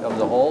committee of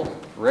the whole.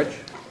 Rich,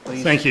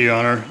 please. Thank you, Your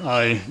Honor.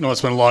 I know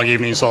it's been a long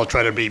evening, so I'll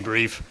try to be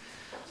brief.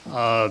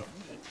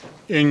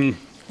 In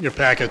your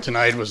packet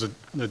tonight was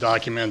the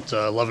document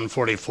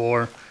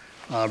 1144,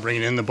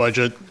 bringing in the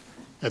budget.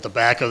 At the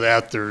back of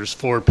that, there's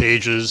 4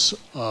 pages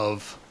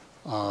of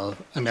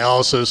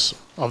analysis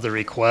of the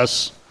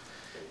requests.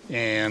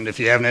 And if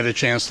you haven't had a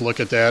chance to look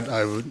at that,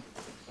 I would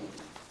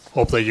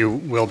hope that you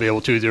will be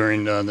able to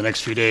during the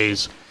next few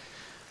days.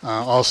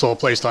 Also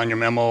placed on your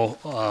memo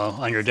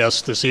on your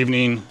desk this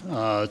evening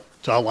to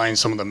outline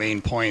some of the main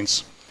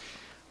points.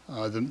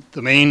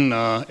 The main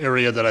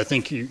area that I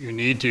think you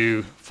need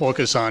to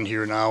focus on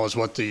here now is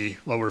what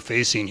we're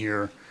facing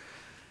here.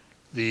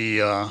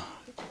 The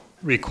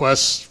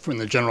requests from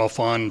the general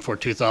fund for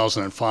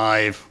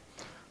 2005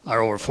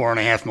 are over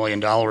 $4.5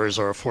 million, or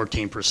a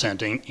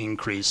 14%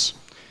 increase.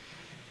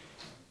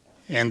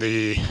 And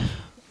the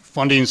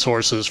funding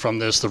sources from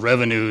this, the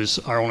revenues,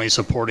 are only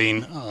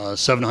supporting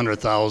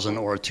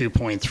 $700,000, or a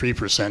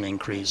 2.3%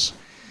 increase.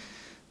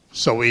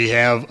 So we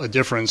have a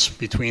difference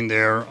between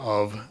there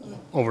of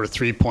over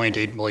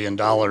 $3.8 million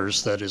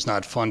that is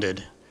not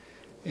funded.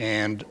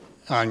 And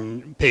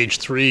on page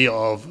 3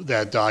 of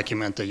that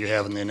document that you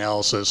have in the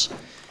analysis,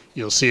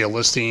 you'll see a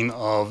listing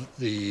of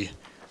the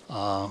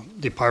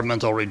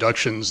departmental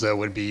reductions that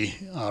would be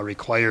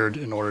required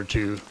in order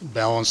to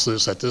balance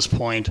this at this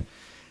point.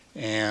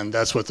 And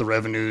that's what the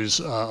revenues,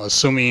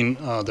 assuming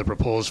the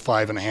proposed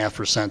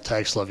 5.5%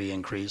 tax levy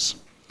increase.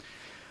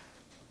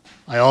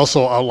 I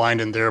also outlined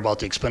in there about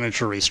the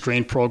expenditure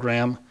restraint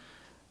program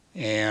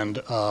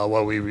and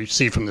what we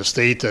received from the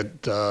state,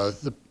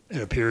 that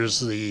it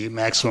appears the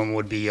maximum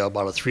would be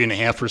about a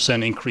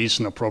 3.5% increase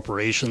in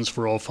appropriations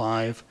for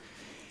 05.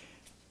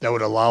 That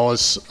would allow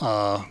us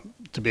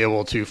to be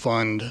able to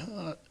fund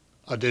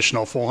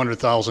additional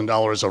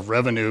 $400,000 of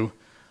revenue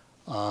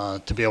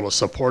to be able to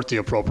support the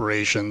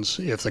appropriations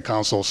if the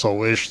council so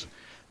wished.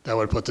 That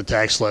would put the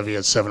tax levy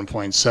at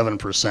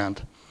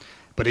 7.7%.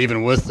 But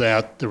even with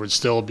that, there would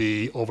still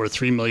be over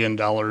 $3 million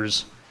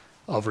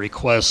of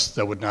requests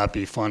that would not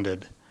be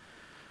funded.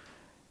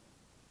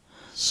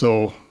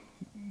 So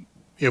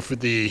if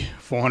the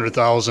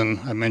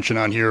 $400,000 I mentioned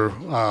on here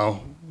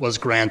was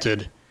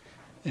granted,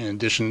 in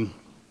addition,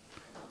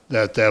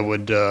 that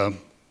would,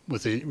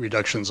 with the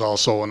reductions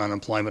also in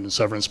unemployment and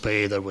severance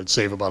pay, that would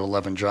save about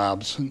 11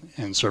 jobs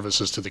and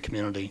services to the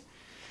community.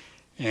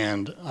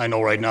 And I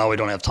know right now we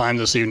don't have time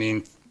this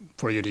evening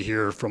for you to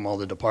hear from all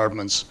the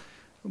departments,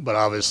 but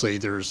obviously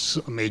there's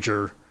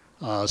major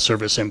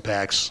service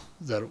impacts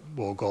that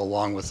will go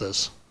along with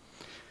this.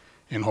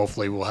 And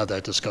hopefully we'll have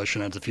that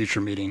discussion at the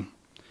future meeting.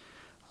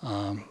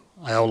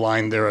 I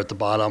outlined there at the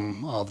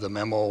bottom of the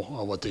memo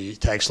what the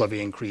tax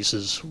levy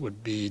increases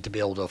would be to be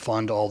able to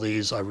fund all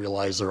these. I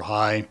realize they're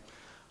high,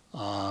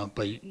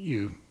 but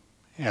you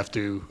have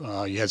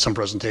to, you had some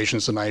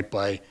presentations tonight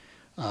by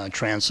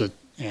Transit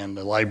and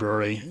the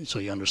library, so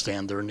you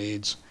understand their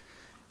needs.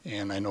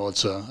 And I know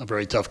it's a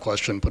very tough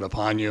question put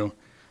upon you,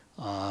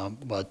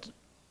 but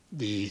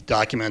the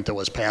document that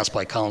was passed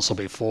by council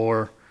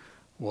before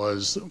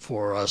was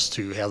for us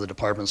to have the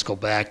departments go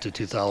back to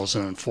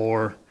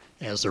 2004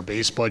 as their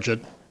base budget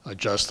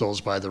adjust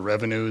those by the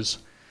revenues.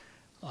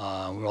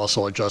 We're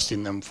also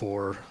adjusting them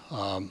for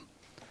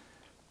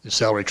the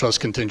salary trust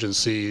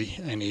contingency,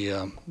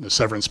 the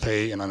severance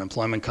pay and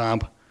unemployment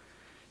comp.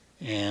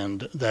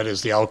 And that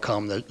is the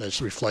outcome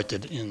that's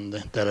reflected in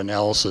that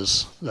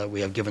analysis that we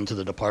have given to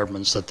the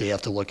departments, that they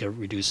have to look at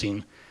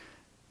reducing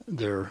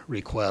their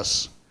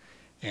requests.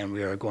 And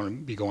we are going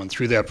to be going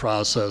through that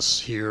process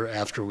here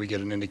after we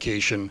get an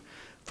indication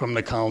from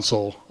the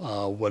council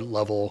what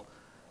level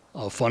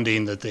of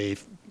funding that they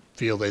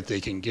feel that they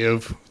can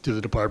give to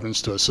the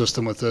departments to assist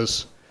them with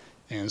this.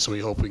 And so we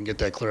hope we can get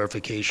that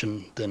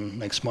clarification then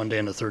next Monday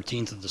on the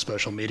 13th at the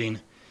special meeting,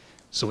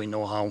 so we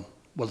know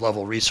what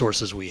level of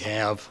resources we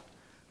have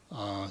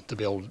to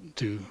be able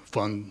to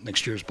fund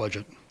next year's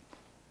budget.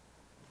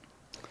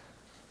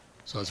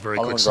 So that's very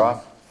quick. Alderman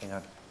Groff. Hang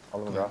on.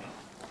 Alderman Groff.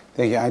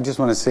 Thank you. I just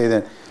want to say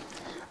that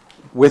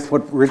with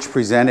what Rich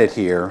presented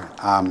here,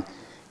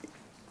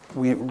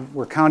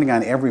 we're counting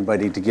on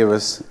everybody to give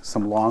us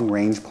some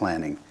long-range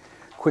planning.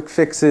 Quick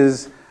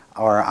fixes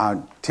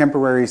or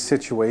temporary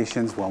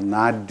situations will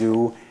not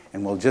do,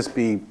 and we'll just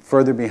be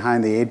further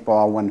behind the 8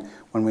 ball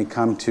when we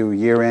come to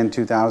year-end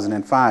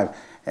 2005,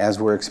 as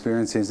we're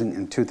experiencing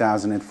in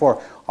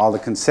 2004. All the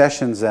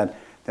concessions that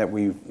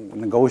we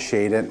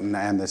negotiated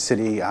and the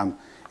city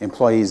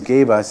employees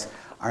gave us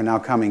are now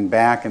coming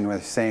back, and we're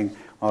saying,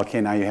 well,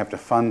 okay, now you have to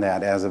fund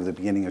that as of the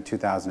beginning of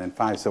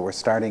 2005. So we're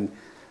starting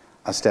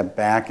a step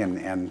back,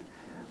 and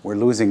we're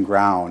losing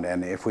ground.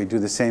 And if we do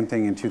the same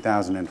thing in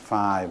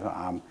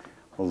 2005,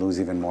 we'll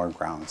lose even more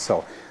ground.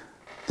 So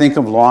think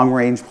of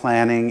long-range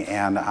planning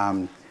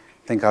and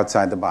think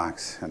outside the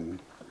box. And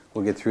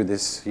we'll get through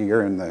this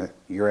year and the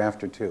year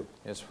after, too.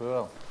 Yes, we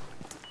will.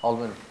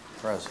 Alderman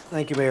Perez.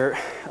 Thank you, Mayor.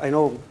 I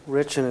know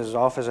Rich and his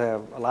office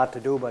have a lot to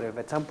do, but if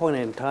at some point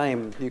in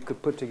time you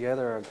could put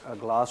together a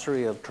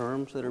glossary of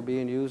terms that are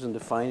being used and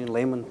defined in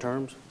layman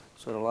terms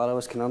so that a lot of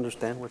us can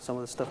understand what some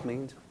of this stuff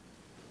means,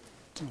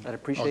 I'd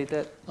appreciate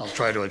that. I'll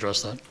try to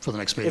address that for the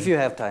next meeting. If you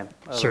have time.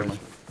 Certainly.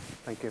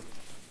 Thank you.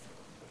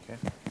 Okay.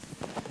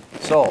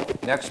 So,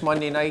 next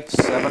Monday night,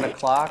 7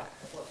 o'clock.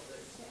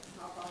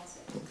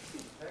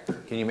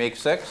 Can you make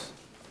 6?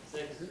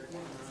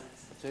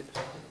 6?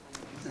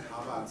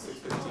 How about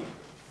 6:15?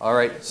 All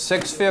right,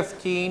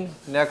 6:15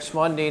 next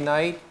Monday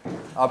night.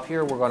 Up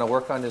here, we're going to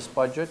work on this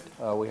budget.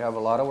 We have a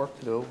lot of work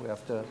to do. We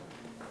have to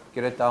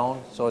get it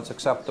down so it's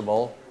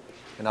acceptable.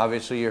 And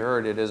obviously, you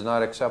heard it is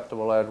not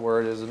acceptable at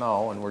where it is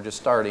now, and we're just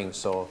starting.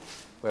 So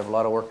we have a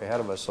lot of work ahead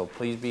of us. So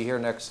please be here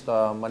next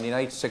Monday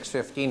night,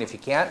 6:15. If you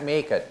can't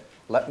make it,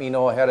 let me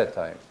know ahead of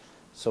time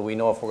so we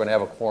know if we're going to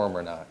have a quorum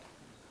or not.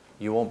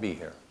 You won't be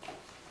here.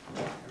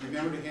 And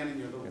remember to hand in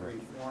your little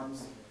green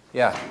forms.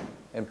 Yeah,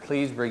 and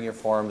please bring your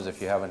forms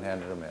if you haven't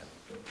handed them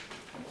in.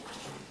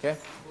 Okay?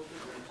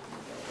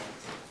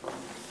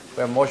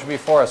 We have a motion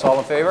before us. All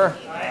in favor?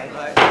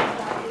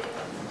 Aye.